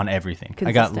handles on everything.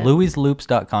 I got Consistent.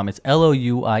 louiesloops.com. It's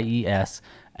LOUIESLOOPS.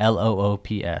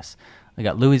 I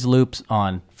got Louie's Loops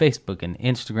on Facebook and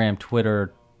Instagram,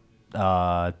 Twitter,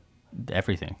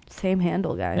 everything. Same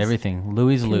handle, guys. Everything.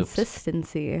 Louie's Loops.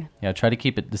 Consistency. Yeah, try to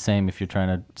keep it the same if you're trying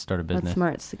to start a business. That's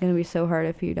smart. It's going to be so hard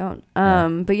if you don't. Yeah.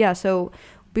 But yeah, so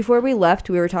before we left,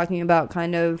 we were talking about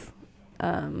kind of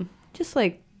just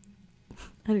like,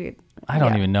 how do you, I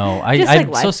don't yeah. even know. Just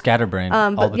I'm like so life. scatterbrained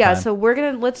all But the yeah, time. so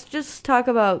let's just talk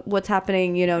about what's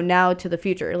happening, now to the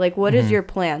future. Like, what is your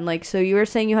plan? Like, so you were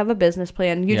saying you have a business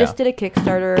plan. You Mm-hmm. Yeah. just did a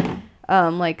Kickstarter,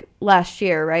 like last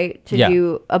year, right? To Yeah.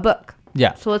 do a book.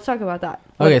 Yeah. So let's talk about that.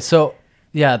 Okay, so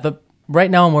yeah,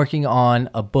 right now I'm working on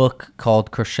a book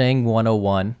called Crocheting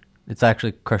 101. It's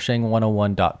actually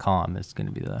crocheting101.com. It's going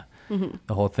to be the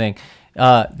whole thing.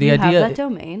 The You idea. have that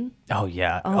domain? Oh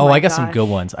yeah. Oh Oh, my I got some good gosh.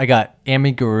 ones. I got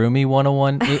Amigurumi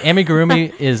 101.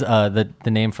 Amigurumi is the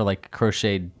name for like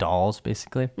crocheted dolls,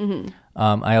 basically.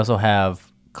 I also have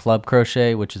Club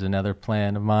Crochet, which is another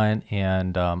plan of mine,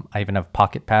 and I even have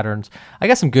Pocket Patterns. I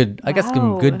got some good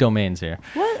Wow. domains here.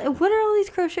 What are all these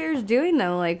crocheters doing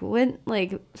though? Like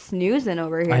snoozing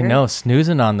over here. I know,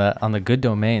 snoozing on the good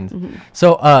domains.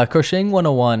 So Crocheting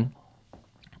 101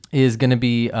 is going to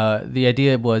be the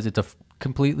idea was it's a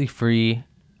completely free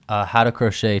how to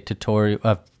crochet tutorial,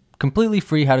 completely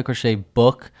free how to crochet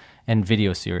book and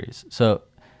video series. So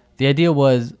the idea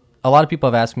was a lot of people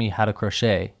have asked me how to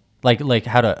crochet, like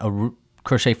how to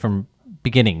crochet from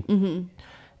beginning,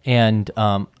 and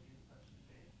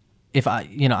if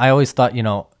I always thought,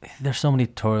 there's so many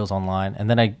tutorials online, and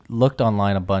then I looked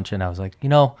online a bunch and I was like,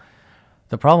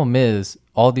 the problem is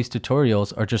all these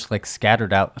tutorials are just like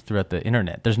scattered out throughout the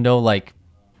internet. There's no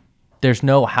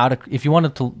how to, if you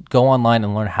wanted to go online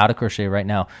and learn how to crochet right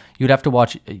now, you'd have to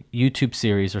watch a YouTube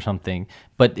series or something,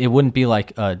 but it wouldn't be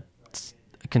like a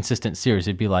consistent series.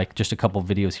 It'd be like just a couple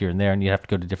videos here and there, and you'd have to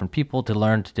go to different people to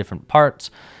learn to different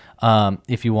parts.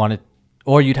 If you wanted,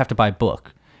 or you'd have to buy a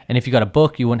book. And if you got a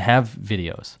book, you wouldn't have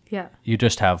videos. Yeah. You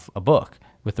just have a book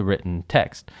with the written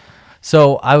text.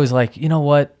 So I was like, you know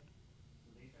what?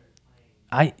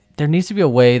 There needs to be a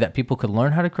way that people could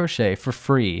learn how to crochet for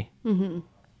free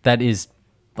that is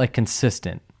like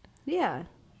consistent. Yeah.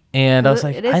 And I was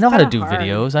like, It is I know how to kinda do hard.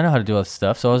 videos. I know how to do all this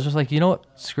stuff. So I was just like, you know what?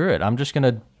 Screw it. I'm just going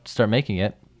to start making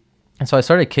it. And so I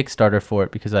started a Kickstarter for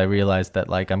it because I realized that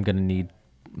like I'm going to need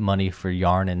money for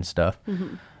yarn and stuff.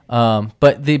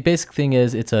 But the basic thing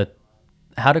is it's a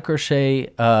how to crochet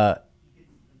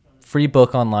free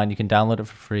book online. You can download it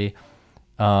for free.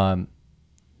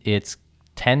 It's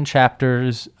 10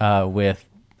 chapters with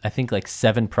I think like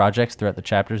 7 projects throughout the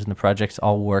chapters, and the projects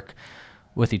all work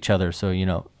with each other. So,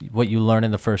 what you learn in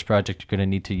the first project, you're going to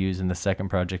need to use in the second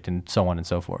project, and so on and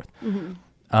so forth.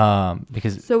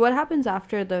 Because So what happens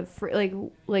after the free?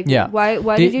 Like Yeah. Why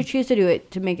The- did you choose to do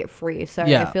it to make it free? Sorry,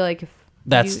 Yeah. I feel like if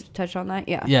That's- you touch on that,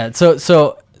 yeah. yeah,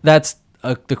 so that's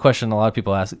the question a lot of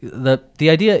people ask. The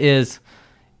idea is,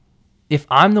 if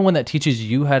I'm the one that teaches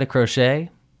you how to crochet,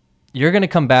 you're going to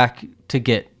come back to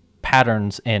get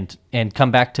patterns and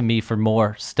come back to me for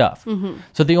more stuff.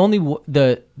 So the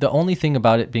only thing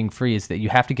about it being free is that you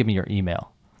have to give me your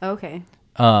email. Okay.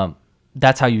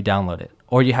 That's how you download it,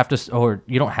 or you have to, or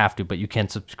you don't have to, but you can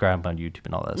subscribe on YouTube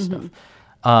and all that stuff.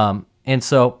 And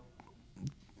so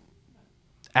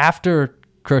after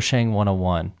Crocheting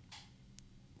 101,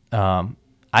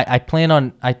 I plan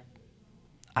on,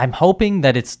 I'm hoping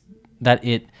that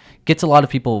it gets a lot of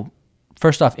people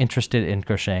first off interested in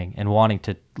crocheting and wanting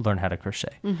to learn how to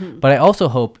crochet. But I also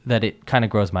hope that it kind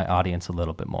of grows my audience a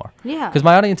little bit more. Yeah. Because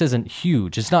my audience isn't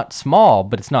huge. It's not small,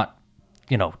 but it's not,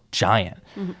 giant.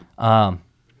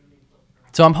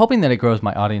 So I'm hoping that it grows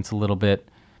my audience a little bit,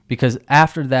 because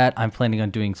after that, I'm planning on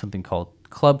doing something called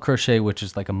Club Crochet, which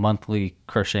is like a monthly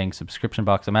crocheting subscription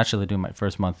box. I'm actually doing my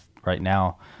first month right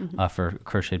now for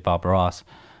Crocheted Bob Ross.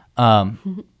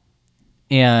 And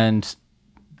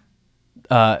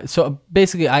so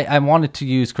basically, I wanted to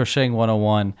use Crocheting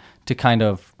 101 to kind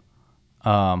of,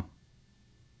 not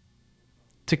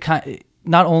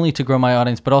only to grow my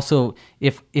audience, but also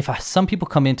if some people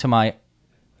come into my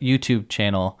YouTube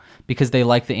channel because they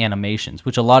like the animations,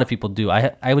 which a lot of people do.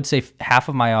 I would say half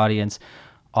of my audience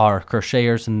are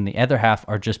crocheters, and the other half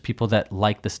are just people that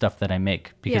like the stuff that I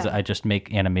make because I just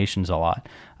make animations a lot.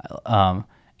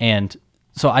 And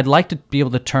so I'd like to be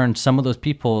able to turn some of those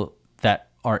people that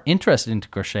are interested into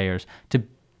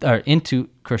into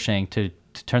crocheting to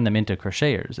turn them into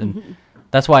crocheters. And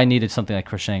that's why I needed something like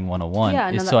Crocheting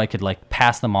 101 so I could like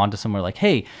pass them on to somewhere like,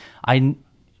 hey, I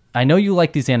know you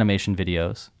like these animation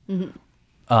videos. Do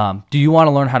you want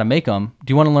to learn how to make them?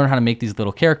 Do you want to learn how to make these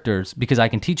little characters? Because I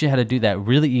can teach you how to do that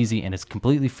really easy, and it's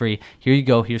completely free. Here you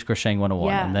go. Here's Crocheting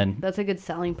 101. Yeah, and then that's a good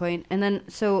selling point. And then,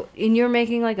 and you're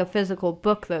making like a physical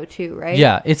book though too, right?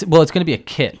 Yeah, it's going to be a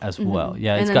kit as well.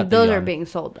 Yeah, and it's then got those are being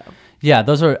sold though. Yeah,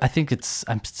 those are. I think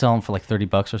I'm selling for like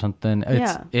 $30 or something.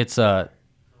 It's the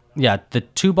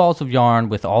 2 balls of yarn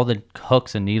with all the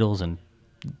hooks and needles and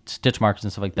stitch markers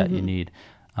and stuff like that you need.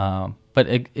 But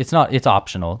it's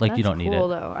optional. Like, you don't need it. Cool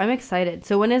though. I'm excited.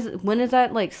 So when is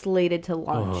that like slated to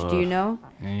launch? Do you know?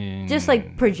 Just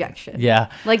like projection. Yeah.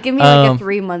 Like give me like a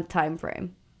 3-month time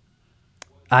frame.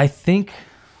 I think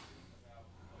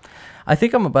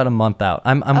I'm about a month out.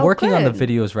 I'm working on the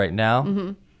videos right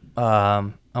now.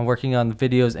 I'm working on the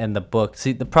videos and the book.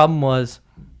 See, the problem was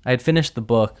I had finished the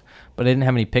book, but I didn't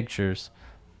have any pictures.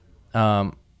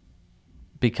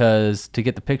 Because to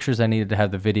get the pictures, I needed to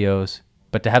have the videos.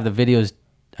 But to have the videos,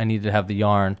 I needed to have the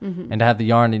yarn. And to have the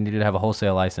yarn, I needed to have a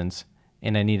wholesale license.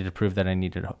 And I needed to prove that I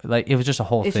needed... Like, it was just a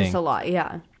whole thing. It's just a lot,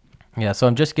 yeah. Yeah, so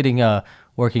I'm just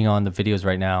working on the videos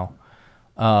right now.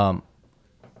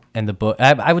 And the book...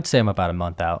 I would say I'm about a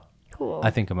month out. Cool.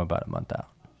 I think I'm about a month out.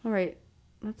 All right.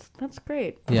 That's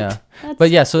great. Yeah. But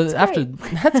yeah, so after...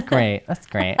 That's great. That's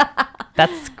great.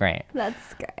 That's great.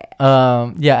 That's great.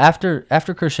 Yeah,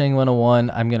 after Crocheting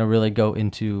 101, I'm going to really go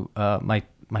into...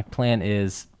 My plan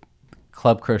is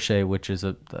Club Crochet, which is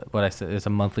what I said is a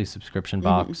monthly subscription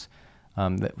box.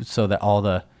 So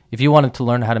that if you wanted to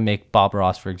learn how to make Bob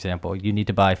Ross, for example, you need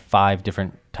to buy 5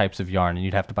 different types of yarn, and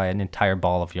you'd have to buy an entire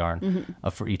ball of yarn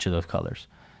for each of those colors,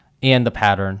 and the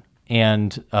pattern,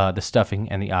 and the stuffing,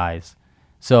 and the eyes.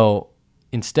 So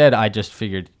instead, I just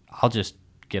figured I'll just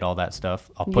get all that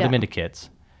stuff. I'll put them into kits.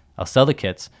 I'll sell the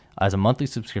kits as a monthly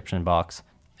subscription box,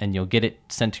 and you'll get it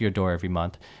sent to your door every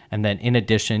month. And then in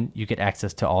addition, you get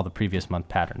access to all the previous month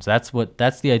patterns. That's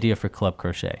the idea for Club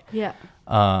Crochet. Yeah.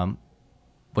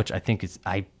 Which I think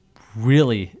I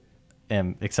really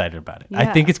am excited about it. Yeah.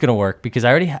 I think it's going to work because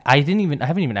I haven't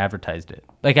even advertised it.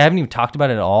 Like, I haven't even talked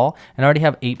about it at all, and I already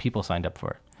have 8 people signed up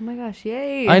for it. Oh my gosh,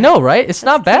 yay. I know, right? It's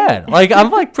not bad. Like, I'm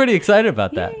like pretty excited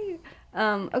about that.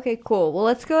 Okay, cool. Well,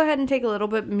 let's go ahead and take a little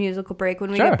bit musical break.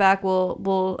 When we get back,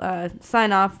 we'll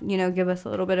sign off. Give us a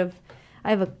little bit of. I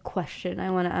have a question I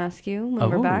want to ask you when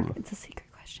we're back. It's a secret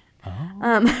question.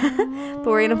 But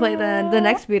we're gonna play the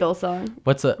next Beatles song.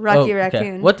 What's a Rocky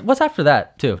Raccoon? Okay. What's after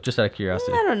that too? Just out of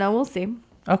curiosity. I don't know. We'll see.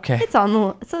 Okay. It's on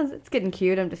the. It's getting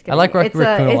cute. I'm just kidding. I like Rocky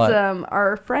Raccoon a lot. It's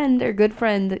our good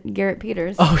friend Garrett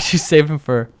Peters. Oh, she's saving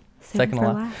for second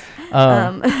last.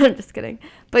 I'm just kidding.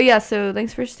 But yeah, so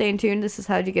thanks for staying tuned. This is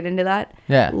How'd You Get Into That?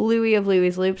 Yeah. Louie of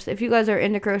Louie's Loops. If you guys are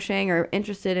into crocheting or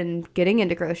interested in getting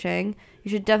into crocheting,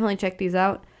 you should definitely check these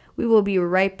out. We will be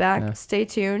right back. Yeah. Stay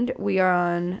tuned. We are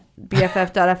on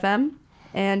BFF.fm,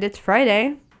 and it's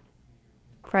Friday.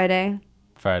 Yep,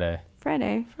 Friday.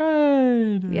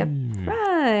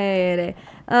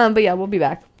 But yeah, we'll be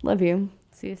back. Love you.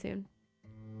 See you soon.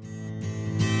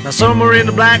 Now somewhere in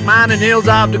the black mining hills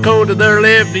of Dakota there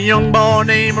lived a young boy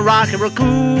named Rocky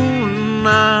Raccoon.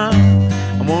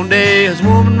 And one day his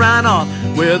woman ran off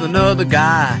with another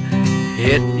guy,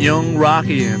 hit young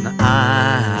Rocky in the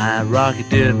eye. Rocky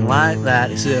didn't like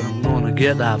that. He said, I'm gonna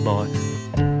get that boy.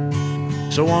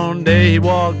 So one day he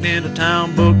walked into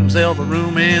town, booked himself a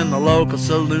room in the local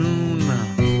saloon.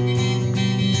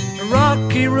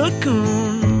 Rocky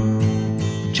Raccoon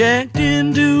checked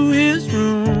into his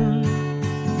room,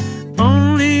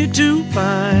 only to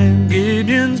find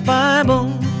Gideon's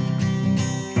Bible.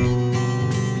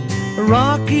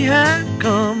 Rocky had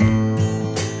come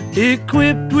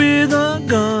equipped with a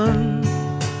gun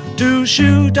to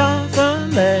shoot off the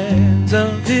legs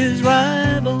of his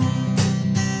rival.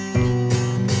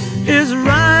 His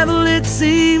rival, it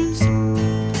seems,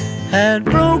 had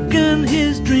broken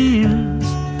his dream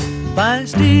by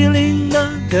stealing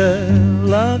the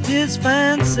girl of his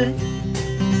fancy.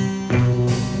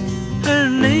 Her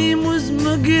name was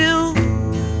McGill,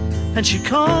 and she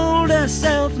called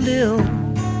herself Lil,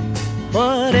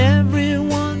 but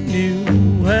everyone knew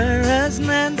her as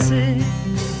Nancy.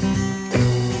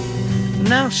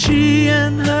 Now she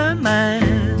and her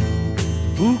man,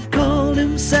 who called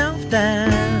himself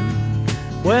Dan,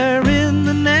 were in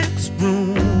the next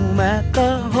room at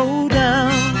the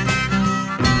hoedown.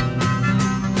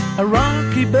 A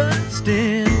Rocky burst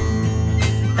in,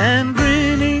 and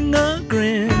grinning a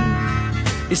grin,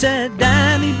 he said,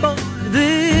 Danny boy,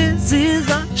 this is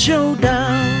a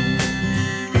showdown.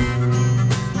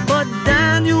 But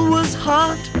Daniel was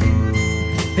hot,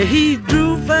 he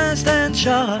drew fast and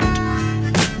shot,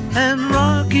 and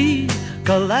Rocky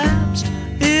collapsed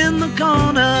in the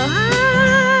corner.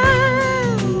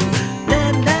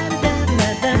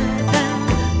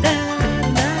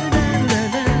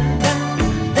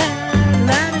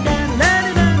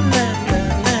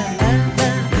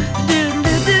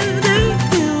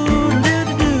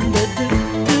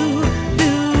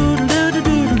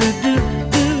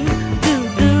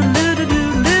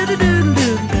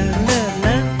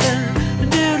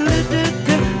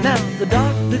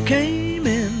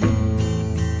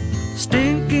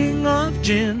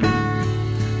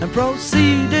 And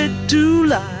proceeded to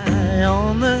lie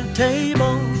on the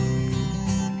table.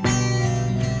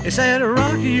 He said,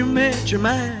 Rocky, you made your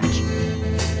match.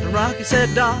 And Rocky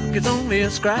said, Doc, it's only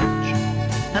a scratch.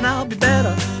 And I'll be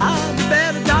better,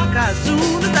 Doc, as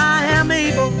soon as I am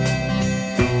able.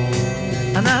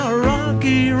 And now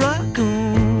Rocky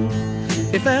Raccoon,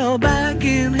 he fell back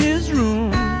in his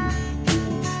room,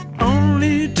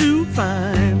 only to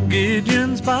find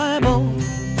Gideon's Bible.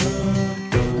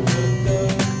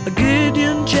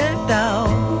 Gideon checked out,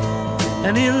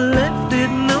 and he left it,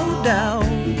 no doubt,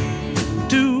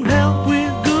 to help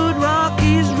with good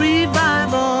Rocky's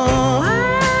revival.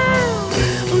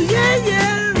 Oh yeah,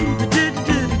 yeah.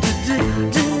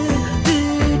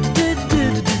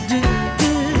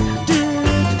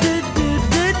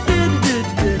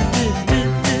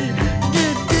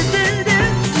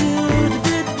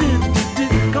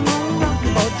 Come on, Rocky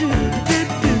boy,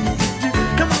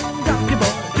 come on, Rocky boy.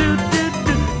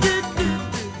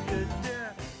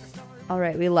 All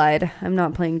right, we lied. I'm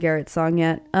not playing Garrett's song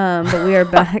yet. But we are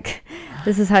back.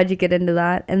 This is How'd You Get Into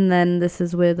That? And then this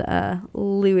is with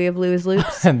Louie of Louie's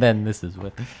Loops. And then this is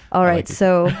with. All right,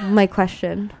 so my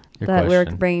question that we're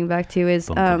bringing back to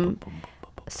is,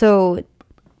 so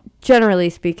generally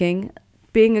speaking,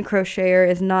 being a crocheter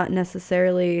is not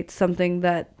necessarily something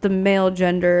that the male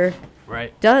gender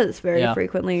does very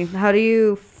frequently. How do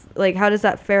you, how does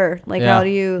that fare? How do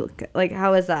you,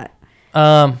 how is that?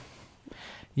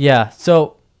 Yeah,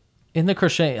 so in the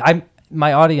crochet,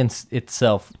 my audience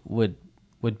itself would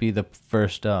be the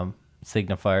first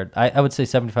signifier. I would say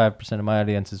 75% of my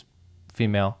audience is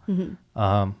female, and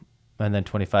then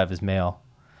 25 is male.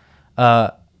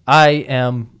 I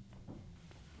am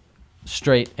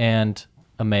straight and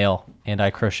a male, and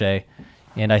I crochet,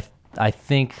 and I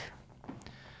think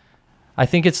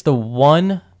it's the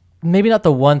one, maybe not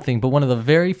the one thing, but one of the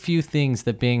very few things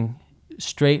that being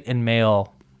straight and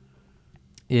male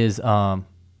is I'm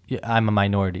a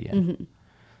minority in.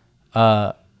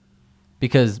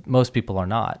 Because most people are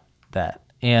not that.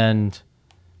 And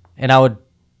I would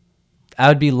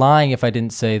be lying if I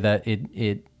didn't say that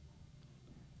it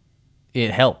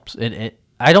helps.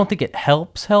 I don't think it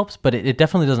helps, but it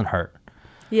definitely doesn't hurt.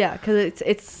 Yeah, because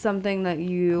it's something that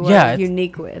you are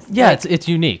unique with. Yeah, it's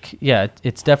unique. Yeah,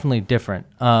 it's definitely different.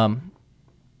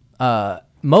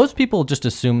 Most people just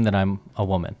assume that I'm a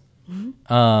woman.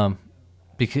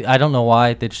 Because I don't know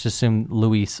why, they just assume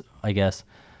Louis, I guess.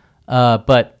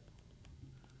 But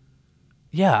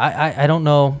yeah, I don't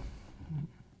know.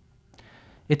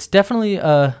 It's definitely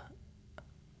a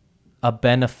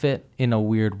benefit in a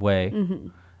weird way.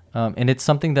 And it's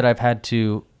something that I've had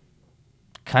to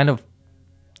kind of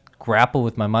grapple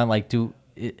with my mind.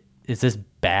 Is this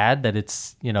bad that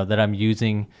it's, that I'm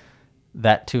using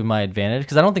that to my advantage?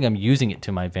 Because I don't think I'm using it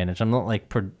to my advantage. I'm not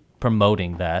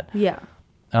promoting that. Yeah.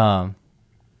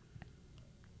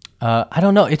 I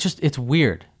don't know. It's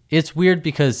weird. It's weird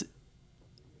because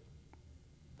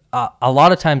a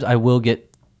lot of times I will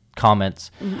get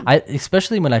comments.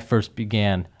 Especially when I first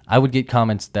began, I would get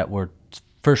comments that were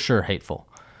for sure hateful.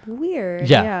 Weird.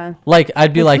 Yeah.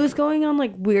 I'd be who's going on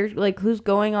weird, who's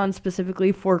going on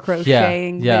specifically for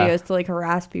crocheting videos to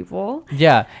harass people?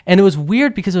 Yeah. And it was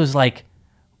weird because it was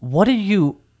what are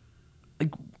you,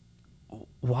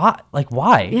 why?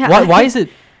 Why? Yeah.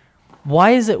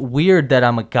 Why is it weird that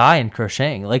I'm a guy in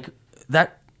crocheting?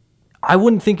 That I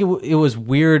wouldn't think it was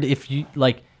weird if you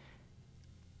like.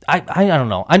 I don't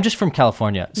know. I'm just from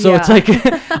California, so it's like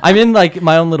I'm in like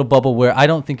my own little bubble where I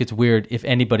don't think it's weird if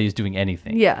anybody is doing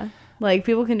anything. Yeah, like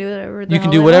people can do whatever. You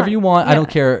can do whatever you want. I don't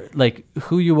care like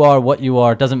who you are, what you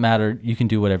are. It doesn't matter. You can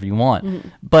do whatever you want. Mm-hmm.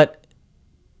 But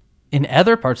in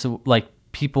other parts of like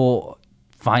people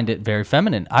find it very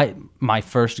feminine. My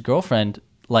first girlfriend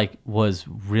like was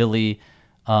really.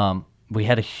 We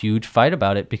had a huge fight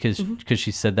about it because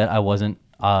she said that I wasn't.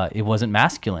 It wasn't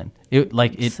masculine. It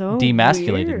so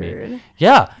demasculated weird. Me.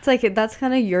 Yeah, it's like that's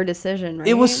kind of your decision, right?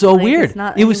 It was so weird.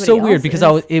 It was so weird because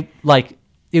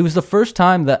it was the first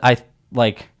time that I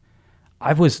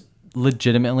was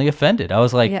legitimately offended. I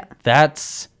was like,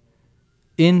 that's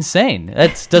insane.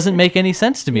 That doesn't make any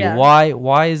sense to me. Yeah.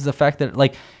 Why is the fact that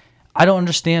like I don't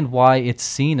understand why it's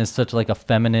seen as such like a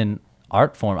feminine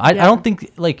art form. I don't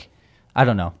think like I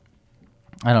don't know.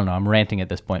 I'm ranting at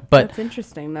this point, but that's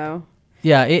interesting though.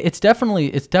 Yeah, it's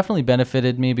definitely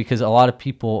benefited me because a lot of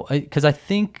people, because I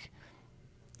feel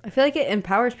like it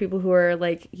empowers people who are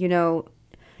like,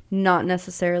 not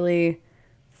necessarily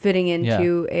fitting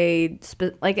into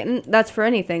and that's for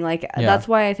anything. Like that's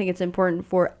why I think it's important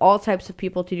for all types of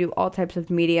people to do all types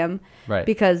of medium, right?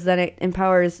 Because then it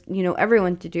empowers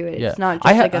everyone to do it. Yeah. It's not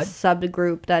just a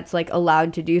subgroup that's like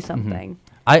allowed to do something.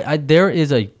 There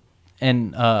is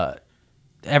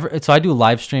so I do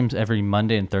live streams every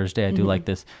Monday and Thursday. I do like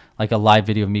a live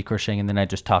video of me crocheting, and then I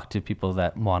just talk to people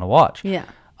that want to watch. Yeah.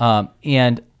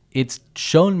 And it's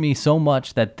shown me so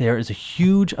much that there is a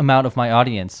huge amount of my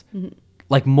audience,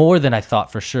 like more than I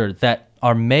thought for sure, that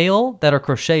are male, that are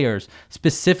crocheters,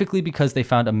 specifically because they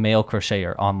found a male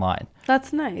crocheter online.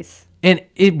 That's nice. And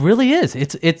it really is.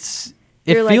 It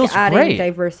feels like adding great.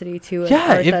 Diversity to it.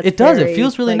 Yeah, it does. It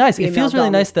feels really nice. It feels really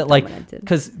nice that like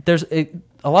because there's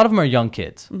a lot of them are young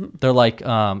kids. Mm-hmm. They're like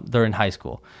they're in high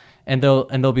school, and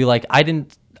they'll be like, I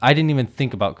didn't even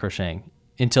think about crocheting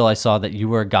until I saw that you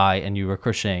were a guy and you were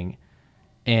crocheting,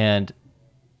 and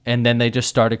then they just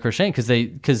started crocheting because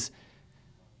it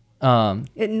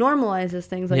normalizes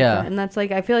things like that, and that's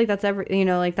like I feel like that's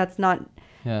that's not.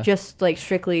 Yeah. Just like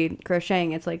strictly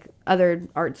crocheting, it's like other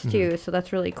arts too. So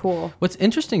that's really cool. What's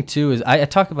interesting too is I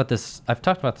talk about this. I've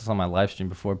talked about this on my live stream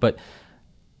before, but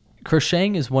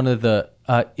crocheting is one of the.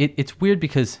 It's weird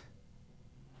because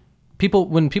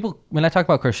when I talk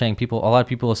about crocheting, a lot of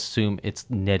people assume it's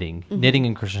knitting. Mm-hmm. Knitting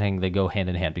and crocheting, they go hand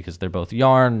in hand because they're both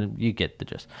yarn. You get the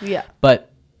gist. Yeah.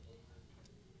 But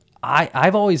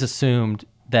I've always assumed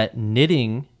that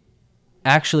knitting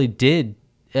actually did.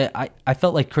 I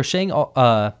felt like crocheting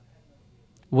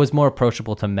was more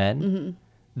approachable to men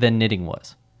than knitting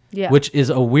was. Yeah. Which is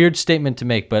a weird statement to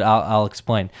make, but I'll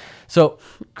explain. So,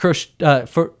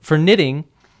 for knitting,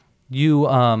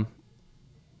 you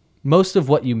most of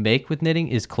what you make with knitting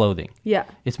is clothing. Yeah.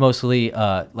 It's mostly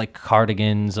like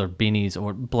cardigans or beanies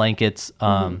or blankets,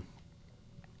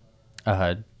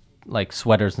 like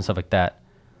sweaters and stuff like that.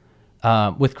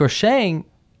 With crocheting,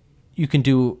 you can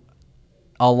do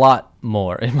a lot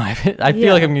more in my opinion. I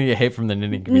feel like I'm gonna get hate from the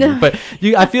knitting community, but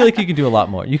I feel like you can do a lot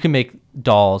more. You can make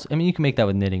dolls. I mean, you can make that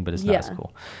with knitting, but it's not as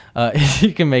cool.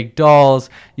 You can make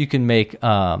dolls. You can make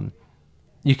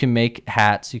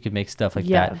hats. You can make stuff like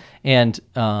that. And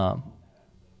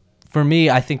for me,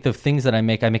 I think the things that I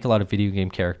make a lot of video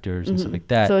game characters and stuff like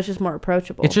that. So it's just more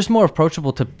approachable. It's just more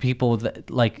approachable to people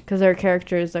that like because their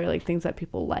characters are like things that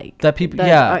people like. That people,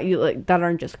 that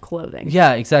aren't just clothing.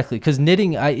 Yeah, exactly. Because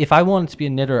knitting, if I wanted to be a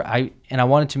knitter, and I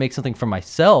wanted to make something for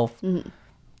myself,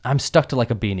 I'm stuck to like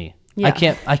a beanie. Yeah.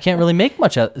 I can't really make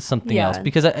much of something else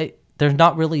because there's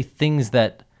not really things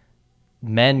that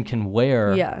men can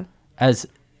wear. Yeah.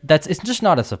 It's just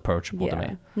not as approachable to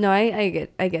me. No, I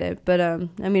get it. But I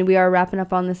mean, we are wrapping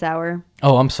up on this hour.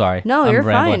 Oh, I'm sorry. No, you're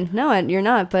rambling. Fine. No, you're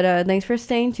not. But thanks for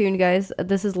staying tuned, guys.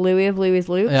 This is Louie of Louie's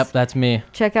Loops. Yep, that's me.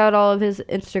 Check out all of his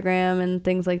Instagram and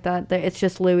things like that. It's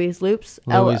just Louie's Loops.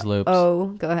 Louie's Loops. Oh,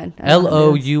 go ahead.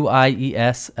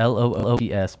 LOUIES.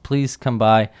 Please come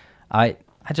by. I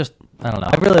don't know.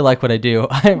 I really like what I do.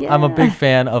 I'm a big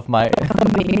fan of me.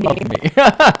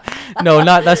 No,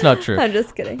 that's not true. I'm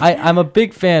just kidding. I'm a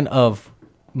big fan of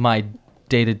my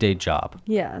day-to-day job.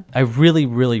 Yeah. I really,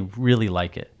 really, really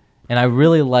like it. And I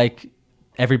really like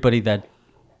everybody that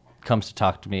comes to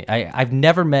talk to me. I've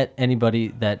never met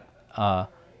anybody that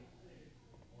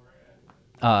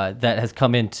has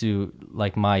come into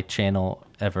like my channel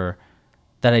ever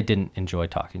that I didn't enjoy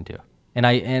talking to. And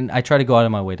I try to go out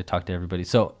of my way to talk to everybody.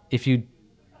 So if you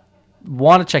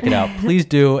want to check it out, please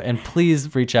do, and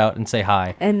please reach out and say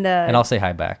hi, and I'll say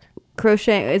hi back.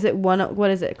 crochet. Is it one? What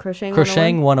is it?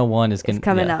 Crocheting 101 is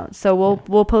coming out. So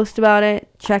we'll post about it.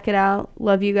 Check it out.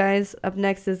 Love you guys. Up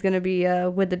next is gonna be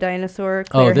With the Dinosaur.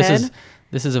 Clear Head.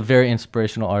 This is a very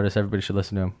inspirational artist. Everybody should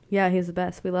listen to him. Yeah, he's the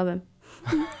best. We love him.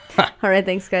 All right,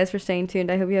 thanks guys for staying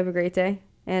tuned. I hope you have a great day.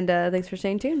 And thanks for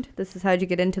staying tuned. This is How'd You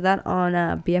Get Into That on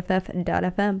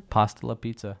BFF.FM. Pasta la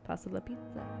pizza. Pasta la pizza.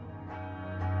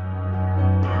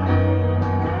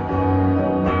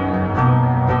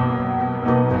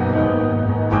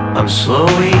 I'm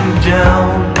slowing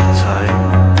down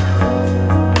time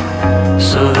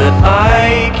so that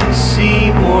I can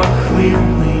see more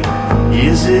clearly.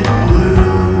 Is it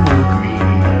blue or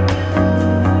green?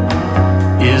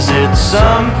 Is it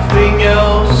something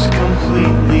else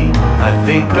completely? I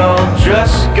think I'll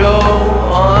just go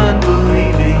on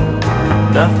believing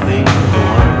nothing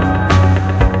more.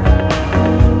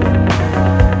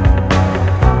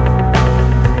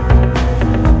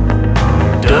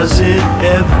 Does it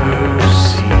ever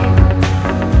seem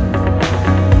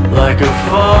like a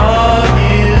fog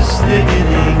is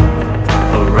thickening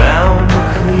around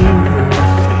clearer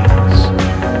things?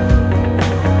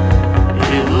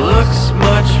 It looks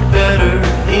much better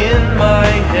in my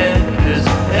head, 'cause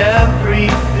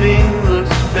everything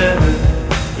looks better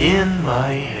in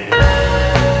my head.